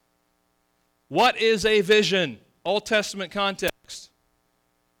 What is a vision? Old Testament context.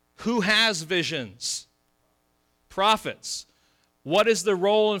 Who has visions? Prophets. What is the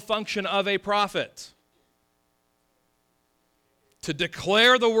role and function of a prophet? To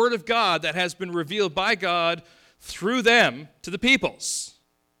declare the word of God that has been revealed by God through them to the peoples.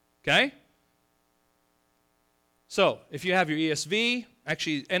 Okay? So, if you have your ESV,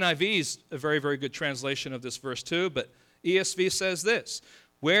 actually NIV is a very, very good translation of this verse too, but ESV says this,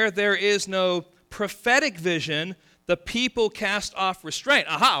 where there is no prophetic vision, the people cast off restraint.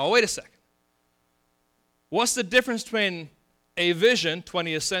 Aha, wait a second. What's the difference between a vision,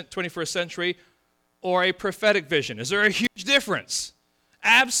 21st century, or a prophetic vision? Is there a huge difference?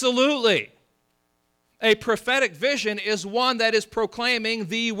 Absolutely. A prophetic vision is one that is proclaiming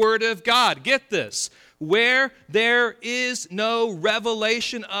the Word of God. Get this. Where there is no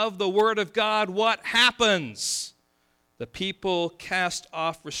revelation of the Word of God, what happens? The people cast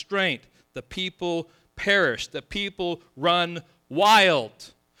off restraint. The people perish. The people run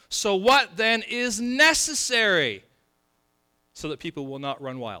wild. So what then is necessary so that people will not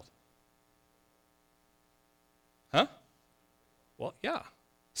run wild? Well, yeah,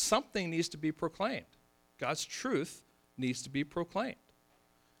 something needs to be proclaimed. God's truth needs to be proclaimed.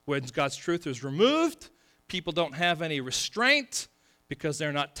 When God's truth is removed, people don't have any restraint because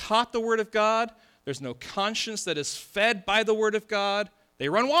they're not taught the Word of God. There's no conscience that is fed by the Word of God. They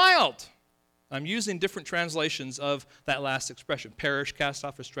run wild. I'm using different translations of that last expression. Perish, cast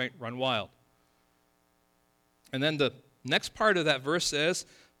off restraint, run wild. And then the next part of that verse says,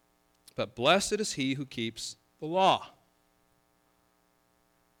 but blessed is he who keeps the law.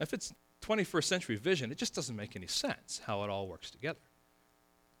 If it's 21st century vision, it just doesn't make any sense how it all works together.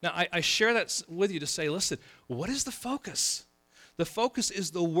 Now, I share that with you to say, listen, what is the focus? The focus is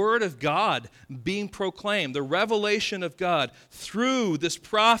the Word of God being proclaimed. The revelation of God through this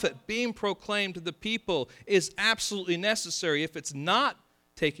prophet being proclaimed to the people is absolutely necessary. If it's not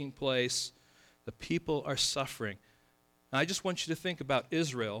taking place, the people are suffering. Now, I just want you to think about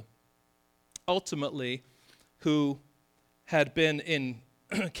Israel, ultimately, who had been in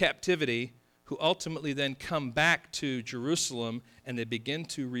captivity, who ultimately then come back to Jerusalem, and they begin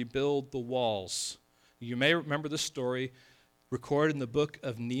to rebuild the walls. You may remember the story recorded in the book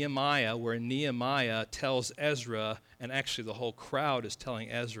of Nehemiah, where Nehemiah tells Ezra, and actually the whole crowd is telling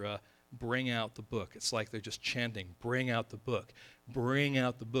Ezra, bring out the book. It's like they're just chanting, bring out the book, bring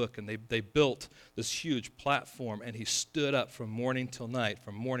out the book. And they built this huge platform, and he stood up from morning till night,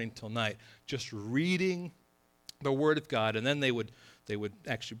 just reading the Word of God. And then they would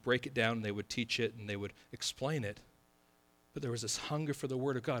actually break it down, and they would teach it, and they would explain it. But there was this hunger for the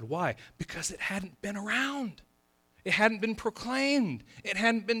Word of God. Why? Because it hadn't been around. It hadn't been proclaimed. It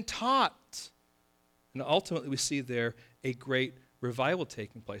hadn't been taught. And ultimately we see there a great revival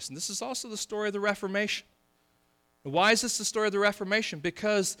taking place. And this is also the story of the Reformation. And why is this the story of the Reformation?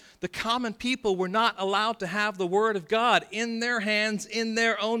 Because the common people were not allowed to have the Word of God in their hands, in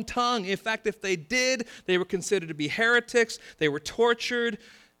their own tongue. In fact, if they did, they were considered to be heretics. They were tortured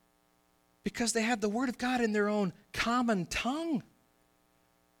because they had the Word of God in their own common tongue.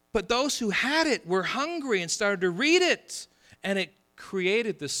 But those who had it were hungry and started to read it. And it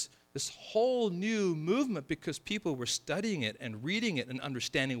created this whole new movement because people were studying it and reading it and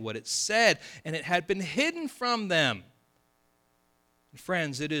understanding what it said. And it had been hidden from them. And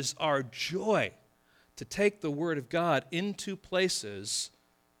friends, it is our joy to take the Word of God into places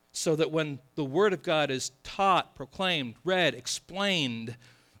so that when the Word of God is taught, proclaimed, read, explained,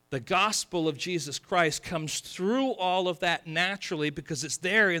 the gospel of Jesus Christ comes through all of that naturally because it's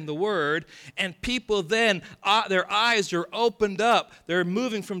there in the Word, and people then, their eyes are opened up. They're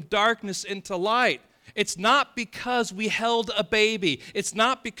moving from darkness into light. It's not because we held a baby. It's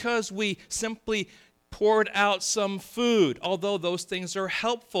not because we simply poured out some food, although those things are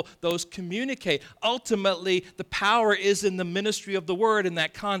helpful. Those communicate. Ultimately, the power is in the ministry of the Word in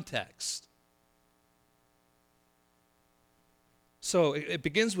that context. So it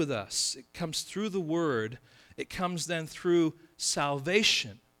begins with us. It comes through the Word. It comes then through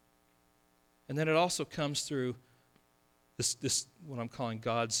salvation. And then it also comes through this what I'm calling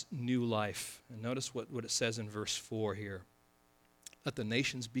God's new life. And notice what it says in verse 4 here. Let the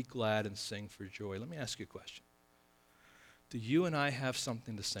nations be glad and sing for joy. Let me ask you a question. Do you and I have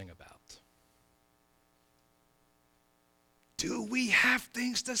something to sing about? Do we have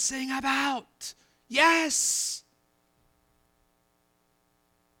things to sing about? Yes!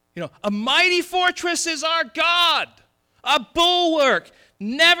 You know, a mighty fortress is our God, a bulwark,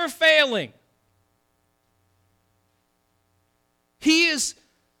 never failing. He is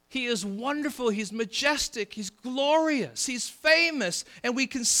wonderful, He's majestic, He's glorious, He's famous, and we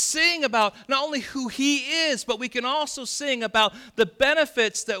can sing about not only who He is, but we can also sing about the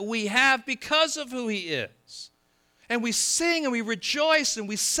benefits that we have because of who He is. And we sing and we rejoice and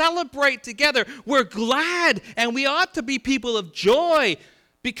we celebrate together. We're glad, and we ought to be people of joy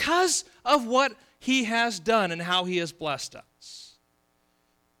because of what He has done and how He has blessed us.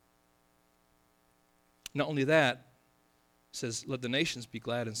 Not only that, it says, let the nations be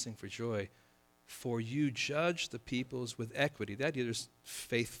glad and sing for joy, for you judge the peoples with equity. That is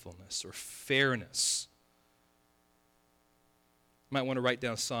faithfulness or fairness. You might want to write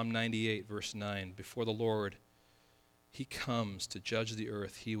down Psalm 98, verse 9. Before the Lord, He comes to judge the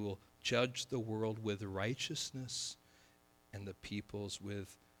earth. He will judge the world with righteousness and the peoples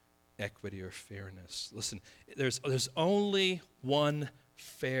with equity or fairness. Listen, there's only one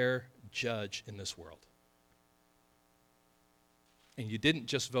fair judge in this world. And you didn't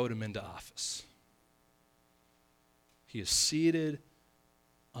just vote Him into office. He is seated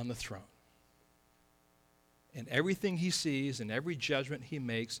on the throne. And everything He sees and every judgment He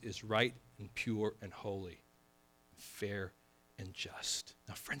makes is right and pure and holy, fair and just.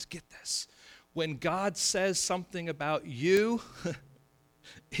 Now, friends, get this. when God says something about you,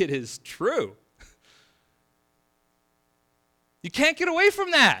 it is true. You can't get away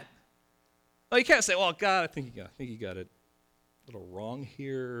from that. Well, you can't say, well, God, I think you got it a little wrong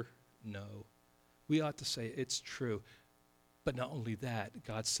here. No. We ought to say it's true. But not only that,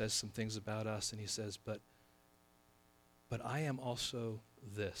 God says some things about us, and he says, but I am also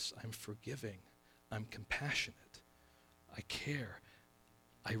this. I'm forgiving. I'm compassionate. I care.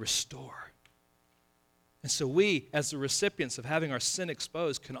 I restore. And so we, as the recipients of having our sin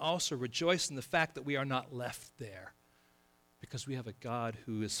exposed, can also rejoice in the fact that we are not left there. Because we have a God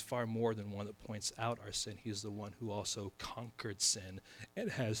who is far more than one that points out our sin. He is the one who also conquered sin and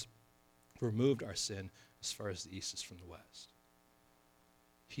has removed our sin as far as the east is from the west.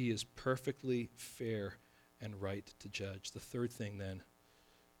 He is perfectly fair and right to judge. The third thing then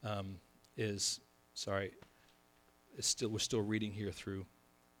we're still reading here through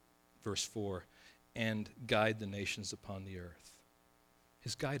verse 4, and guide the nations upon the earth.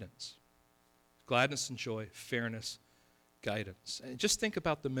 His guidance. Gladness and joy, fairness, guidance. And just think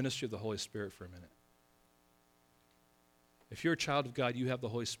about the ministry of the Holy Spirit for a minute. If you're a child of God, you have the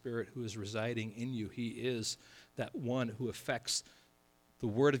Holy Spirit who is residing in you. He is that one who affects the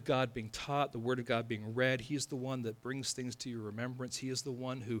Word of God being taught, the Word of God being read. He is the one that brings things to your remembrance. He is the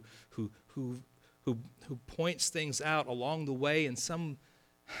one who points things out along the way in some,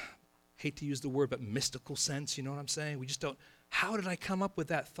 hate to use the word, but mystical sense. You know what I'm saying? We just don't, how did I come up with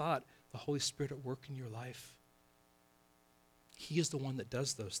that thought? The Holy Spirit at work in your life. He is the one that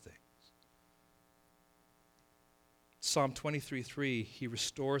does those things. Psalm 23:3, he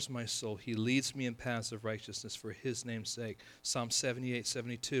restores my soul. He leads me in paths of righteousness for his name's sake. Psalm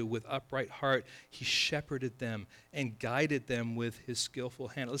 78:72, with upright heart, he shepherded them and guided them with his skillful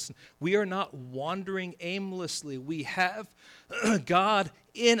hand. Listen, we are not wandering aimlessly. We have God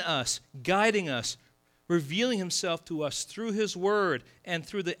in us, guiding us, revealing himself to us through his word and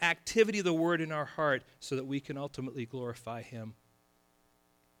through the activity of the word in our heart so that we can ultimately glorify him.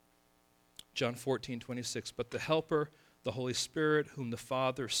 John 14:26, but the Helper, the Holy Spirit, whom the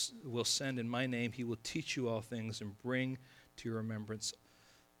Father will send in my name, he will teach you all things and bring to your remembrance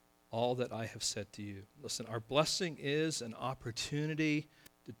all that I have said to you. Listen, our blessing is an opportunity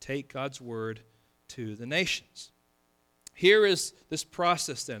to take God's word to the nations. Here is this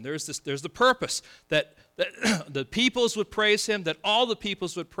process then. There's the purpose that the peoples would praise him, that all the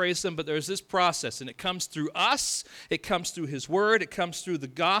peoples would praise him, but there's this process, and it comes through us, it comes through his word, it comes through the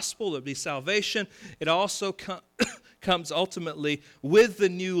gospel, there'll be salvation. It also comes ultimately with the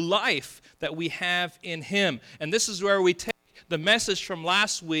new life that we have in him. And this is where we take the message from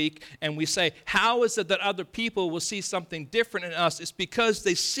last week and we say, how is it that other people will see something different in us? It's because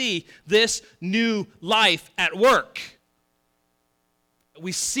they see this new life at work.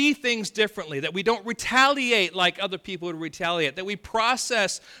 We see things differently, that we don't retaliate like other people would retaliate, that we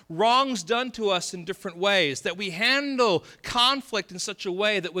process wrongs done to us in different ways, that we handle conflict in such a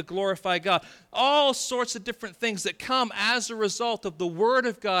way that would glorify God. All sorts of different things that come as a result of the Word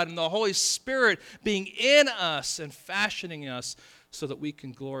of God and the Holy Spirit being in us and fashioning us so that we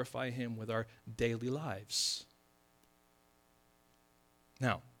can glorify him with our daily lives.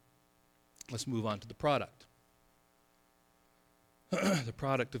 Now, let's move on to the product. The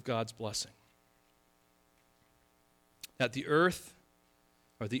product of God's blessing. That the earth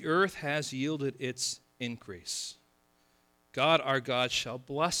has yielded its increase. God, our God, shall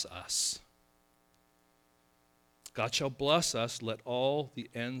bless us. God shall bless us, let all the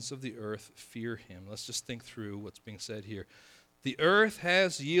ends of the earth fear him. Let's just think through what's being said here. The earth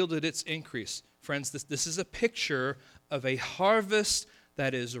has yielded its increase. Friends, this is a picture of a harvest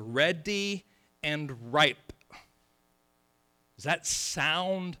that is ready and ripe. Does that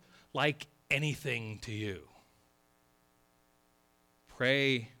sound like anything to you?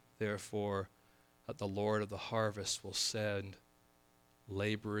 Pray, therefore, that the Lord of the harvest will send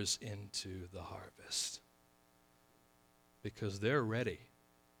laborers into the harvest. Because they're ready.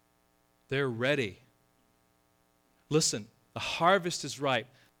 They're ready. Listen, the harvest is ripe.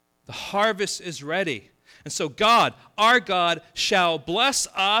 The harvest is ready. And so God, our God, shall bless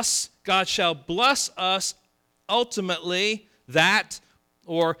us. God shall bless us ultimately that,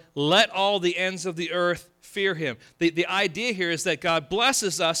 or let all the ends of the earth fear him. The idea here is that God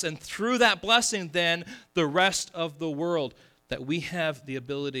blesses us, and through that blessing then, the rest of the world that we have the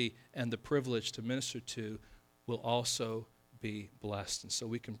ability and the privilege to minister to will also be blessed. And so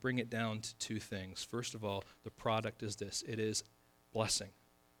we can bring it down to two things. First of all, the product is this. It is blessing.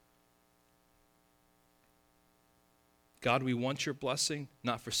 God, we want your blessing,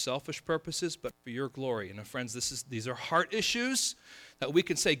 not for selfish purposes, but for your glory. And friends, these are heart issues that we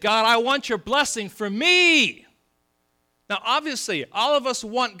can say, God, I want your blessing for me. Now, obviously, all of us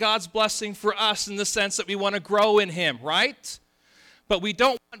want God's blessing for us in the sense that we want to grow in him, right? But we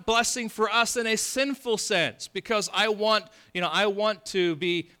don't want blessing for us in a sinful sense, because I want to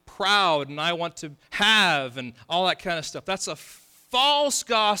be proud and I want to have and all that kind of stuff. That's a false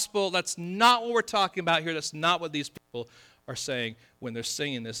gospel. That's not what we're talking about here. That's not what these people are saying when they're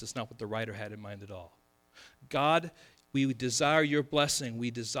singing this. It's not what the writer had in mind at all. God, we desire your blessing.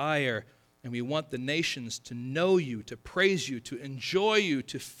 We desire and we want the nations to know you, to praise you, to enjoy you,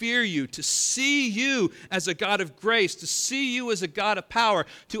 to fear you, to see you as a God of grace, to see you as a God of power,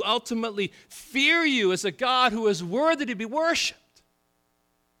 to ultimately fear you as a God who is worthy to be worshiped.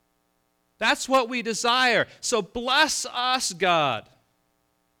 That's what we desire. So bless us, God.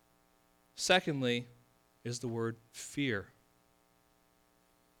 Secondly, is the word fear.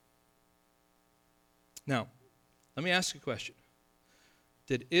 Now, let me ask you a question.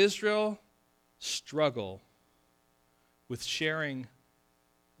 Did Israel struggle with sharing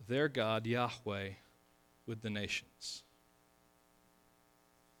their God, Yahweh, with the nations?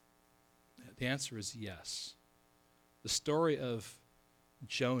 The answer is yes. The story of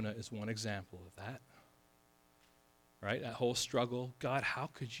Jonah is one example of that. Right? That whole struggle. God, how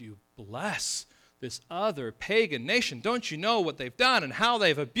could you bless this other pagan nation? Don't you know what they've done and how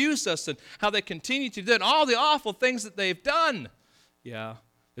they've abused us and how they continue to do it and all the awful things that they've done? Yeah.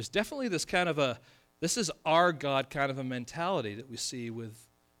 There's definitely this kind of this is our God kind of a mentality that we see with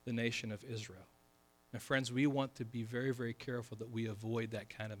the nation of Israel. Now, friends, we want to be very, very careful that we avoid that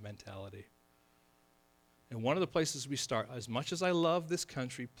kind of mentality. And one of the places we start, as much as I love this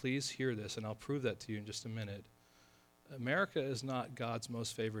country, please hear this, and I'll prove that to you in just a minute. America is not God's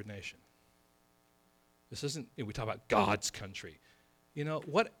most favored nation. This isn't, we talk about God's country. You know,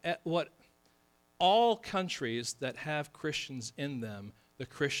 what all countries that have Christians in them, the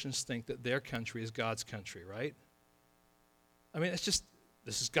Christians think that their country is God's country, right? I mean, it's just,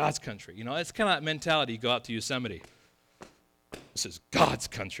 this is God's country. You know, it's kind of that mentality. You go out to Yosemite. This is God's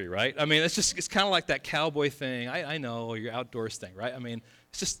country, right? I mean, it's kind of like that cowboy thing. I know, or your outdoors thing, right? I mean,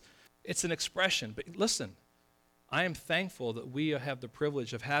 it's an expression. But listen, I am thankful that we have the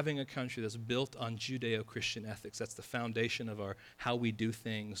privilege of having a country that's built on Judeo-Christian ethics. That's the foundation of how we do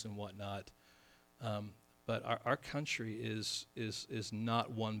things and whatnot. But our country is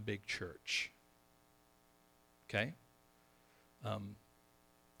not one big church. Okay?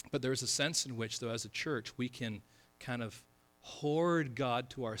 But there's a sense in which, though, as a church, we can kind of hoard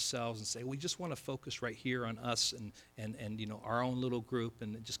God to ourselves and say, we just want to focus right here on us and you know, our own little group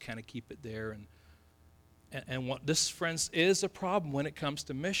and just kind of keep it there. And what this, friends, is a problem when it comes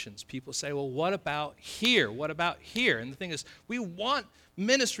to missions. People say, well, what about here? What about here? And the thing is, we want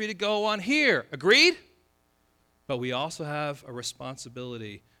ministry to go on here. Agreed? But we also have a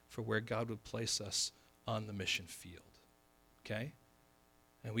responsibility for where God would place us on the mission field. Okay?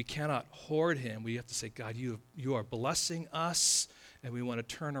 And we cannot hoard him. We have to say, God, you are blessing us, and we want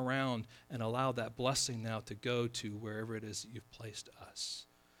to turn around and allow that blessing now to go to wherever it is that you've placed us.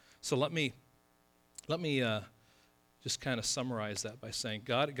 So let me just kind of summarize that by saying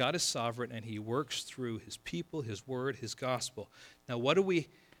God is sovereign, and he works through his people, his word, his gospel. Now, what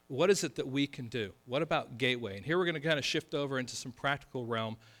is it that we can do? What about Gateway? And here we're going to kind of shift over into some practical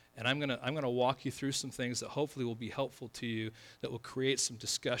realm, and I'm going to walk you through some things that hopefully will be helpful to you, that will create some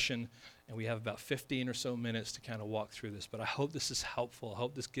discussion, and we have about 15 or so minutes to kind of walk through this. But I hope this is helpful. I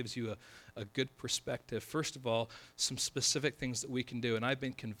hope this gives you a good perspective. First of all, some specific things that we can do, and I've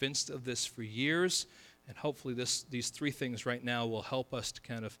been convinced of this for years, and hopefully these three things right now will help us to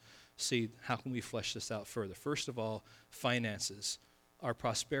kind of see how can we flesh this out further. First of all, finances. Our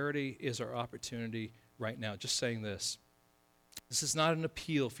prosperity is our opportunity right now. Just saying this. This is not an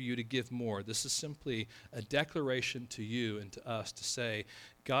appeal for you to give more. This is simply a declaration to you and to us to say,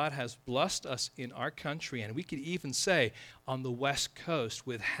 God has blessed us in our country, and we could even say on the West Coast,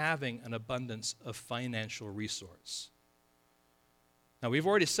 with having an abundance of financial resource. Now, we've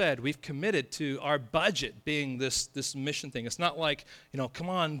already said we've committed to our budget being this mission thing. It's not like, come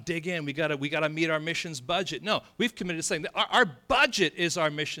on, dig in. We gotta meet our missions budget. No, we've committed to saying that our budget is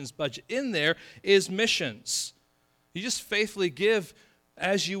our missions budget. In there is missions. You just faithfully give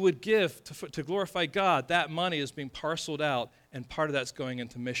as you would give to glorify God. That money is being parceled out, and part of that's going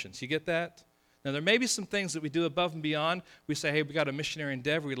into missions. You get that? Now, there may be some things that we do above and beyond. We say, hey, we got a missionary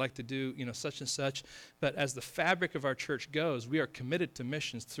endeavor. We'd like to do, such and such. But as the fabric of our church goes, we are committed to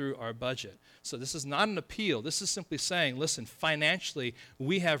missions through our budget. So this is not an appeal. This is simply saying, listen, financially,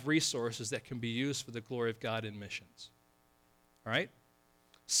 we have resources that can be used for the glory of God in missions. All right?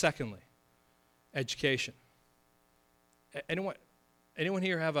 Secondly, education. Anyone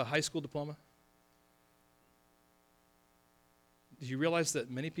here have a high school diploma? Do you realize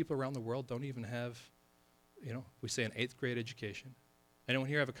that many people around the world don't even have, we say an 8th grade education? Anyone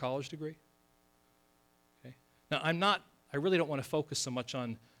here have a college degree? Okay. Now, I really don't want to focus so much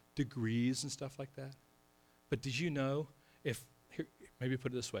on degrees and stuff like that. But did you know, maybe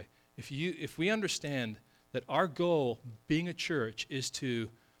put it this way, if we understand that our goal being a church is to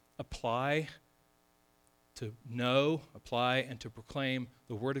apply, and to proclaim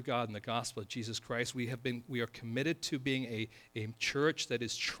the Word of God and the gospel of Jesus Christ, we are committed to being a church that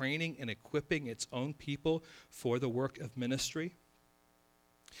is training and equipping its own people for the work of ministry,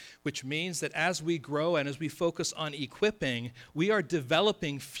 which means that as we grow and as we focus on equipping, we are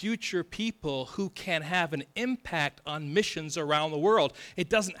developing future people who can have an impact on missions around the world. It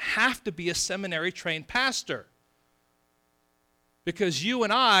doesn't have to be a seminary-trained pastor, because you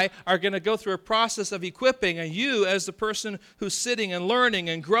and I are going to go through a process of equipping, and you, as the person who's sitting and learning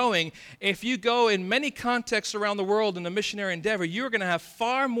and growing, if you go in many contexts around the world in a missionary endeavor, you're going to have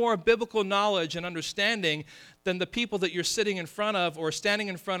far more biblical knowledge and understanding than the people that you're sitting in front of or standing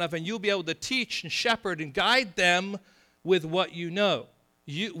in front of, and you'll be able to teach and shepherd and guide them with what you know.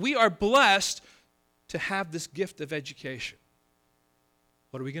 We are blessed to have this gift of education.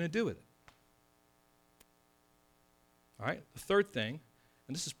 What are we going to do with it? All right, the third thing,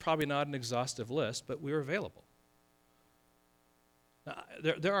 and this is probably not an exhaustive list, but we're available. Now,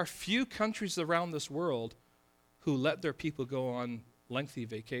 there are few countries around this world who let their people go on lengthy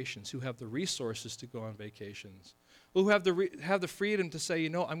vacations, who have the resources to go on vacations, who have the freedom to say,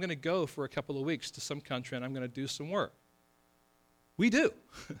 I'm going to go for a couple of weeks to some country and I'm going to do some work. We do.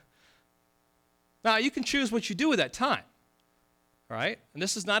 Now, you can choose what you do with that time. All right? And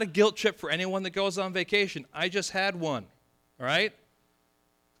this is not a guilt trip for anyone that goes on vacation. I just had one. All right?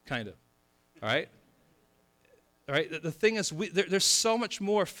 Kind of. All right? All right? The thing is, there's so much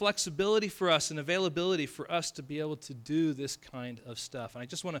more flexibility for us and availability for us to be able to do this kind of stuff. And I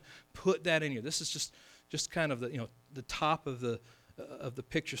just want to put that in here. This is just kind of the top of the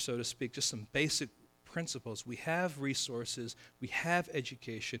picture, so to speak, just some basic principles. We have resources. We have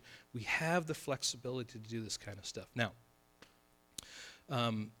education. We have the flexibility to do this kind of stuff. Now,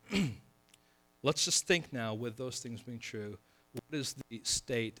 let's just think now, with those things being true, what is the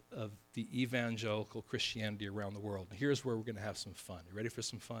state of the evangelical Christianity around the world? And here's where we're going to have some fun. You ready for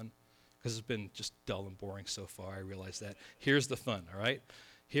some fun? Because it's been just dull and boring so far, I realize that. Here's the fun, all right?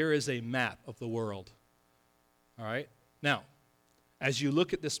 Here is a map of the world, all right? Now, as you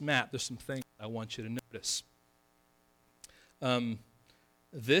look at this map, there's some things I want you to notice.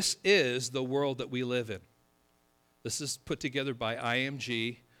 This is the world that we live in. This is put together by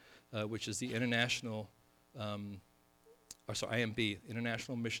IMG, which is the IMB,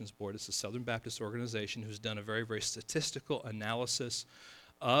 International Missions Board. It's a Southern Baptist organization who's done a very, very statistical analysis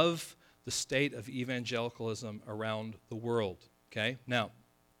of the state of evangelicalism around the world. Okay? Now,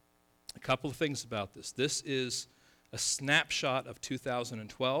 a couple of things about this. This is a snapshot of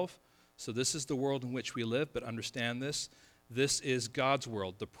 2012. So this is the world in which we live, but understand this. This is God's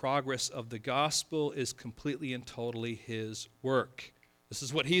world. The progress of the gospel is completely and totally His work. This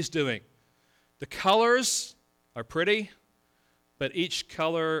is what He's doing. The colors are pretty, but each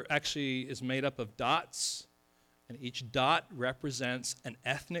color actually is made up of dots, and each dot represents an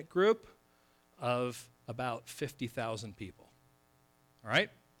ethnic group of about 50,000 people. All right?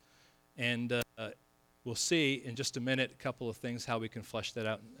 And we'll see in just a minute a couple of things, how we can flesh that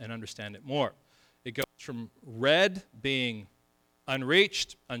out and understand it more. It goes from red being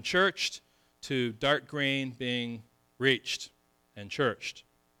unreached, unchurched, to dark green being reached and churched.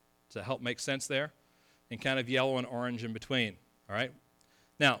 Does that help make sense there? And kind of yellow and orange in between. All right?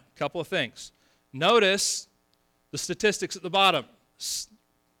 Now, a couple of things. Notice the statistics at the bottom.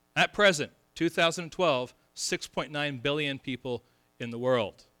 At present, 2012, 6.9 billion people in the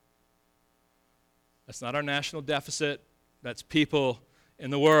world. That's not our national deficit. That's people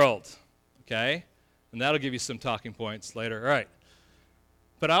in the world. Okay? And that'll give you some talking points later. All right.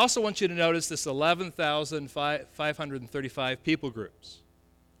 But I also want you to notice this 11,535 people groups.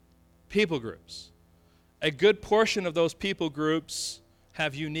 People groups. A good portion of those people groups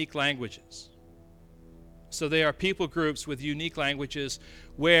have unique languages. So they are people groups with unique languages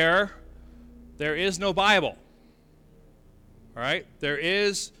where there is no Bible. All right? There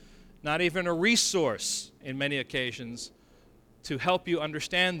is not even a resource in many occasions to help you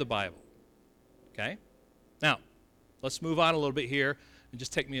understand the Bible. Okay? Now, let's move on a little bit here and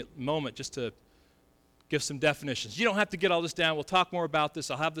just take me a moment just to give some definitions. You don't have to get all this down. We'll talk more about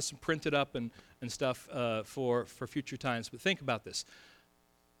this. I'll have this printed up and stuff for future times. But think about this.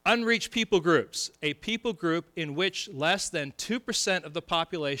 Unreached people groups, a people group in which less than 2% of the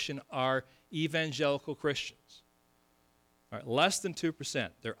population are evangelical Christians. All right, less than 2%.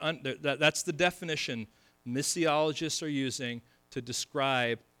 That's the definition missiologists are using to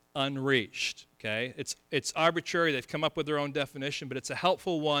describe unreached. Okay, it's arbitrary. They've come up with their own definition, but it's a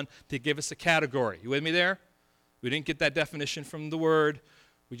helpful one to give us a category. You with me there? We didn't get that definition from the Word.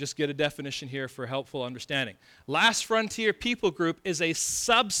 We just get a definition here for helpful understanding. Last frontier people group is a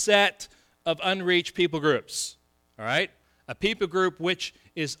subset of unreached people groups. All right? A people group which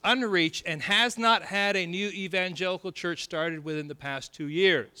is unreached and has not had a new evangelical church started within the past 2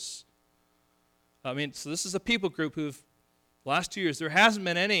 years. So this is a people group who've, last 2 years, there hasn't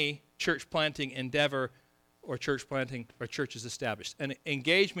been any church planting endeavor or church planting or churches established. And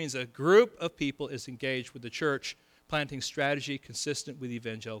engaged means a group of people is engaged with the church planting strategy consistent with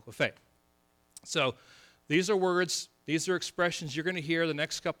evangelical faith. So these are words, these are expressions you're going to hear the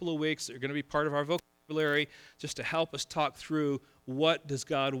next couple of weeks that are going to be part of our vocabulary just to help us talk through what does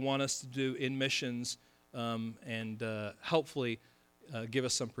God want us to do in missions and hopefully give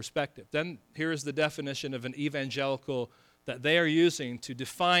us some perspective. Then here is the definition of an evangelical that they are using to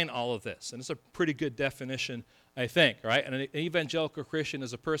define all of this. And it's a pretty good definition, I think, right? And an evangelical Christian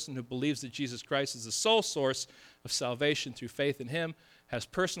is a person who believes that Jesus Christ is the sole source of salvation through faith in him, has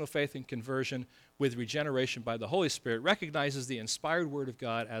personal faith in conversion with regeneration by the Holy Spirit, recognizes the inspired Word of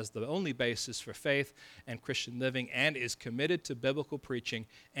God as the only basis for faith and Christian living, and is committed to biblical preaching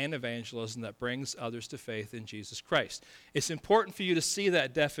and evangelism that brings others to faith in Jesus Christ. It's important for you to see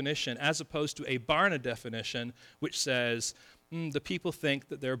that definition as opposed to a Barna definition, which says, the people think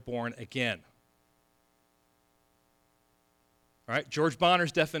that they're born again. All right, George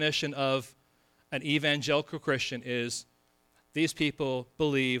Bonner's definition of an evangelical Christian is these people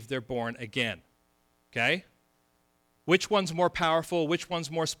believe they're born again. Okay? Which one's more powerful? Which one's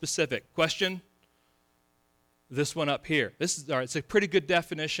more specific? Question? This one up here. All right, it's a pretty good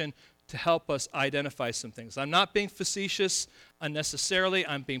definition to help us identify some things. I'm not being facetious unnecessarily.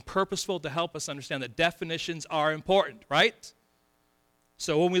 I'm being purposeful to help us understand that definitions are important, right?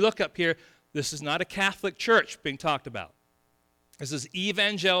 So when we look up here, this is not a Catholic church being talked about. This is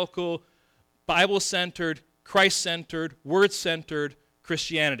evangelical, Bible-centered, Christ-centered, Word-centered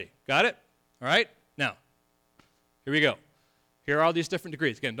Christianity. Got it? All right? Now, here we go. Here are all these different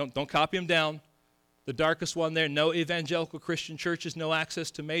degrees. Again, don't copy them down. The darkest one there, no evangelical Christian churches, no access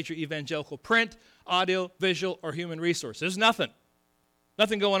to major evangelical print, audio, visual, or human resources. There's nothing.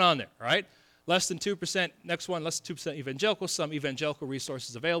 Nothing going on there, all right? Less than 2%, next one, less than 2% evangelical, some evangelical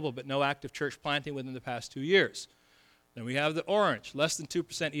resources available, but no active church planting within the past 2 years. Then we have the orange, less than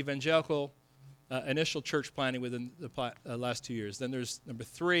 2% evangelical, initial church planting within the last 2 years. Then there's number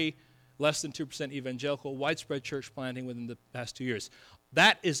 3, less than 2% evangelical, widespread church planting within the past 2 years.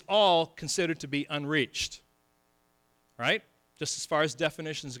 That is all considered to be unreached, right? Just as far as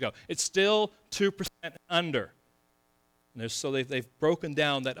definitions go. It's still 2% under. So they've broken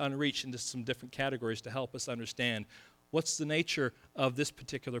down that unreached into some different categories to help us understand what's the nature of this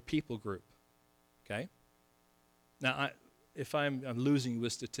particular people group, okay? Now, if I'm losing you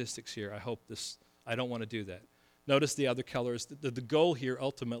with statistics here, I don't want to do that. Notice the other colors. The goal here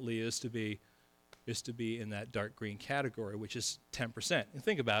ultimately is to be in that dark green category, which is 10%. And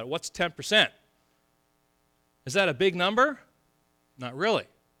think about it. What's 10%? Is that a big number? Not really.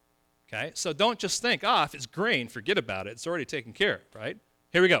 Okay? So don't just think, if it's green, forget about it. It's already taken care of, right?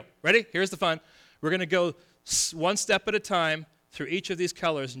 Here we go. Ready? Here's the fun. We're going to go one step at a time through each of these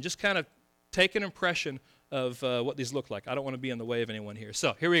colors and just kind of take an impression of what these look like. I don't want to be in the way of anyone here.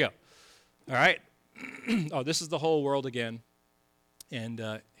 So here we go. All right. This is the whole world again. And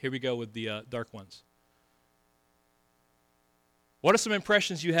here we go with the dark ones. What are some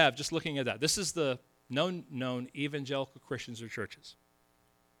impressions you have just looking at that? This is the known evangelical Christians or churches.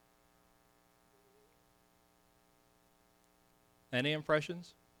 Any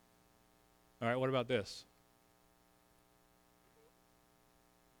impressions? All right, what about this?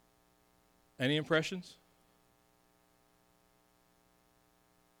 Any impressions?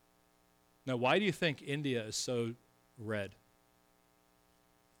 Now, why do you think India is so red?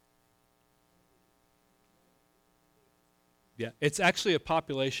 Yeah, it's actually a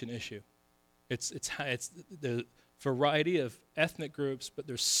population issue. It's the variety of ethnic groups, but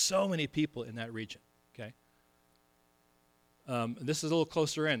there's so many people in that region, okay? This is a little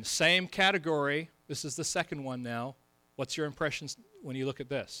closer in. Same category. This is the second one now. What's your impressions when you look at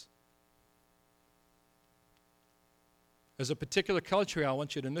this? There's a particular country I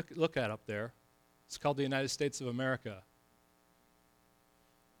want you to look at up there. It's called the United States of America.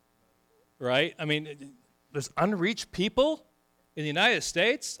 Right? I mean, there's unreached people in the United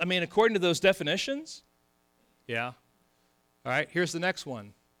States? I mean, according to those definitions? Yeah. All right, here's the next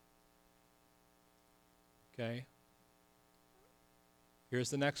one. Okay. Here's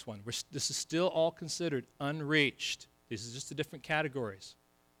the next one. This is still all considered unreached. These are just the different categories.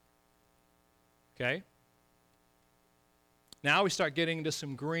 Okay? Now we start getting into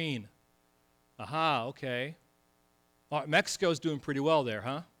some green. Aha, okay. Well, Mexico's doing pretty well there,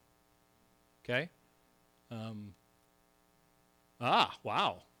 huh? Okay.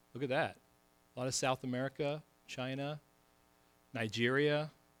 Wow. Look at that. A lot of South America, China,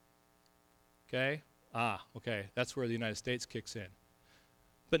 Nigeria. Okay. Okay. That's where the United States kicks in.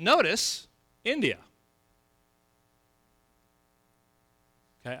 But notice India.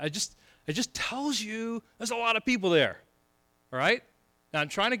 Okay. It just tells you there's a lot of people there. All right? Now, I'm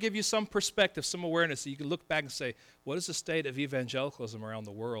trying to give you some perspective, some awareness, so you can look back and say, what is the state of evangelicalism around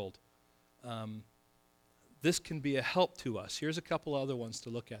the world? This can be a help to us. Here's a couple other ones to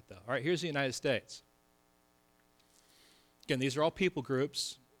look at, though. All right, here's the United States. Again, these are all people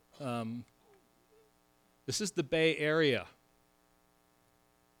groups. This is the Bay Area.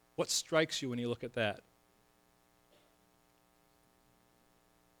 What strikes you when you look at that?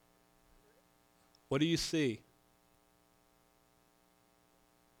 What do you see?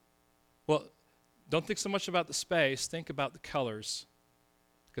 Well, don't think so much about the space. Think about the colors,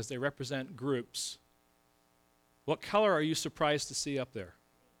 because they represent groups. What color are you surprised to see up there?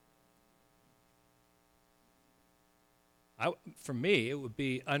 For me, it would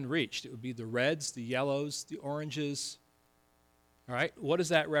be unreached. It would be the reds, the yellows, the oranges. All right, what does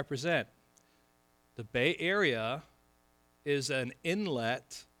that represent? The Bay Area is an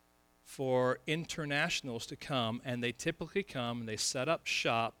inlet for internationals to come, and they typically come and they set up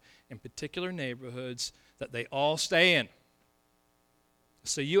shop in particular neighborhoods that they all stay in.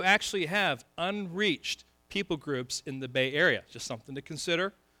 So you actually have unreached people groups in the Bay Area. Just something to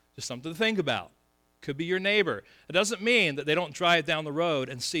consider, just something to think about. Could be your neighbor. It doesn't mean that they don't drive down the road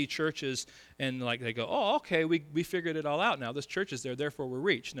and see churches and like they go, oh, okay, we figured it all out now. This church is there, therefore we're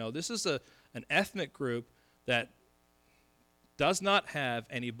reached. No, this is an ethnic group that does not have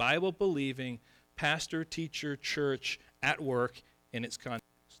any Bible-believing pastor, teacher, church at work in its context.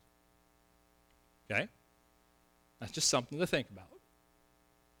 Okay? That's just something to think about.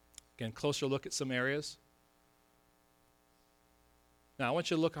 Again, closer look at some areas. Now, I want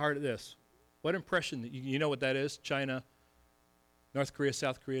you to look hard at this. What impression, you know what that is? China, North Korea,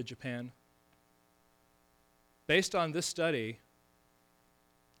 South Korea, Japan. Based on this study,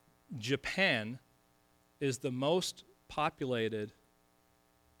 Japan is the most populated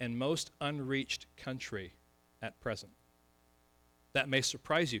and most unreached country at present. That may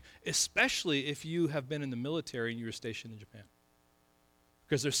surprise you, especially if you have been in the military and you were stationed in Japan.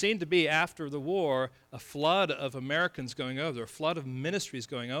 Because there seemed to be, after the war, a flood of Americans going over there, a flood of ministries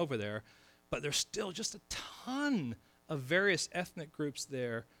going over there, but there's still just a ton of various ethnic groups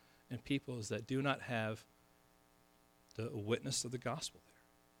there and peoples that do not have the witness of the gospel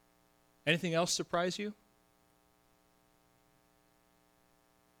there. Anything else surprise you?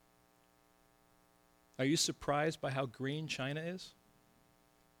 Are you surprised by how green China is?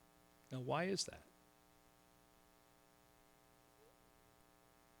 Now, why is that?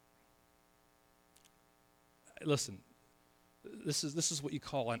 Listen, this is what you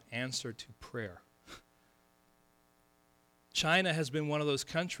call an answer to prayer. China has been one of those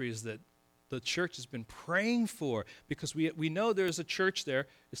countries that the church has been praying for because we know there's a church there.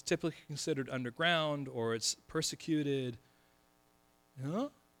 It's typically considered underground or it's persecuted.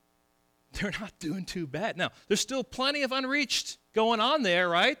 They're not doing too bad. Now, there's still plenty of unreached going on there,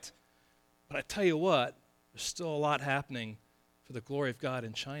 right? But I tell you what, there's still a lot happening for the glory of God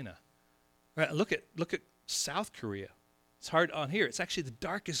in China. All right, look at South Korea. It's hard on here. It's actually the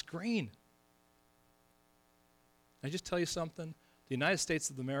darkest green. Can I just tell you something? The United States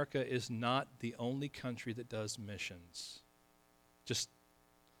of America is not the only country that does missions. Just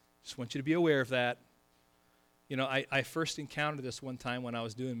want you to be aware of that. You know, I first encountered this one time when I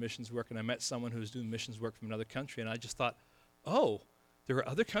was doing missions work, and I met someone who was doing missions work from another country, and I just thought, oh, there are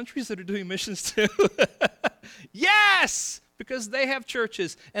other countries that are doing missions too? Yes! Because they have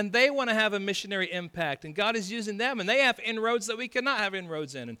churches, and they want to have a missionary impact, and God is using them, and they have inroads that we cannot have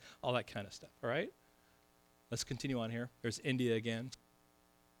inroads in, and all that kind of stuff, all right? Let's continue on here. There's India again.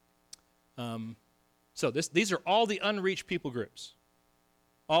 So these are all the unreached people groups,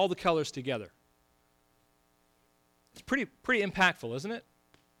 all the colors together. It's pretty impactful, isn't it?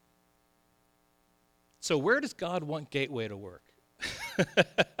 So where does God want Gateway to work?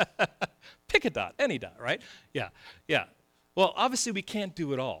 Pick Pick a dot, any dot, right? Yeah, yeah. Well, obviously we can't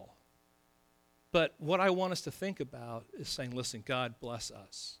do it all. But what I want us to think about is saying, listen, God, bless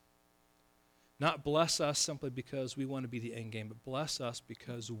us. Not bless us simply because we want to be the end game, but bless us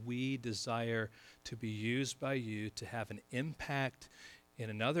because we desire to be used by you to have an impact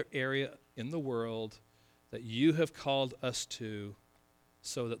in another area in the world that you have called us to,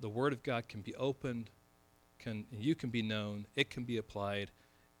 so that the Word of God can be opened, you can be known, it can be applied,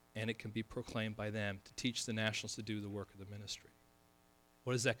 and it can be proclaimed by them to teach the nationals to do the work of the ministry.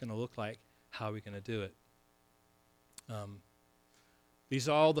 What is that going to look like? How are we going to do it? These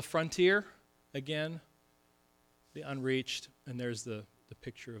are all the frontier, again, the unreached, and there's the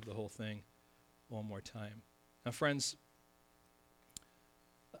picture of the whole thing one more time. Now, friends,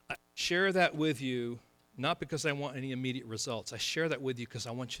 I share that with you not because I want any immediate results. I share that with you because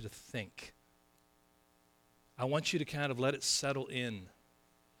I want you to think. I want you to kind of let it settle in.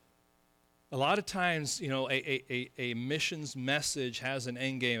 A lot of times, a missions message has an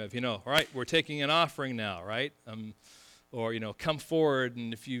end game of, all right, we're taking an offering now, right? Or come forward,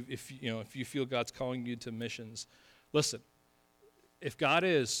 and if you feel God's calling you to missions, listen. If God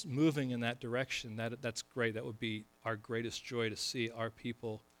is moving in that direction, that's great. That would be our greatest joy to see our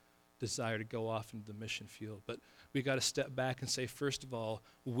people desire to go off into the mission field. But we got to step back and say, first of all,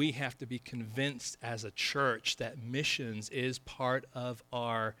 we have to be convinced as a church that missions is part of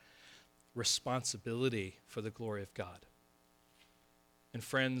our responsibility for the glory of God. And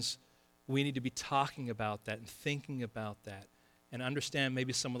friends, we need to be talking about that and thinking about that and understand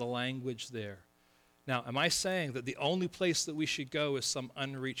maybe some of the language there. Now, am I saying that the only place that we should go is some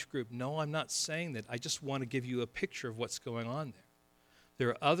unreached group? No, I'm not saying that. I just want to give you a picture of what's going on there. There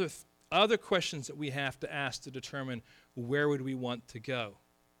are other questions that we have to ask to determine where would we want to go.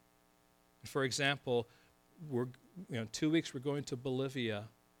 For example, 2 weeks we're going to Bolivia.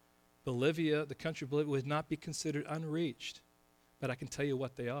 Bolivia, the country of Bolivia, would not be considered unreached, but I can tell you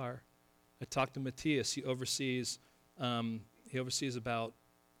what they are. I talked to Matthias. He oversees about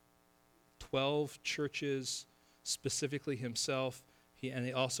 12 churches, specifically himself. And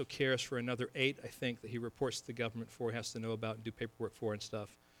he also cares for another 8, I think, that he reports to the government for, he has to know about and do paperwork for and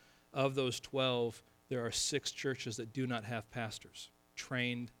stuff. Of those 12, there are 6 churches that do not have pastors,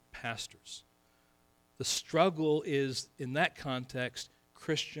 trained pastors. The struggle is, in that context,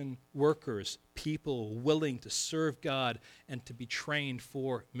 Christian workers, people willing to serve God and to be trained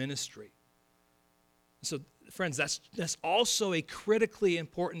for ministry. So, friends, that's also a critically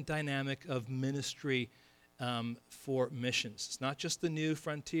important dynamic of ministry for missions. It's not just the new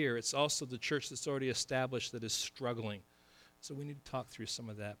frontier, it's also the church that's already established that is struggling. So we need to talk through some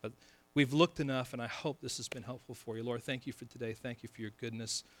of that. But we've looked enough, and I hope this has been helpful for you. Lord, thank you for today. Thank you for your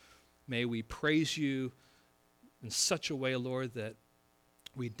goodness. May we praise you in such a way, Lord, that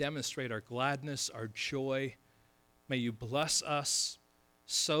we demonstrate our gladness, our joy. May you bless us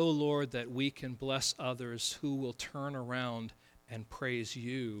so, Lord, that we can bless others who will turn around and praise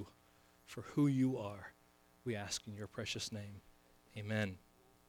you for who you are. We ask in your precious name. Amen.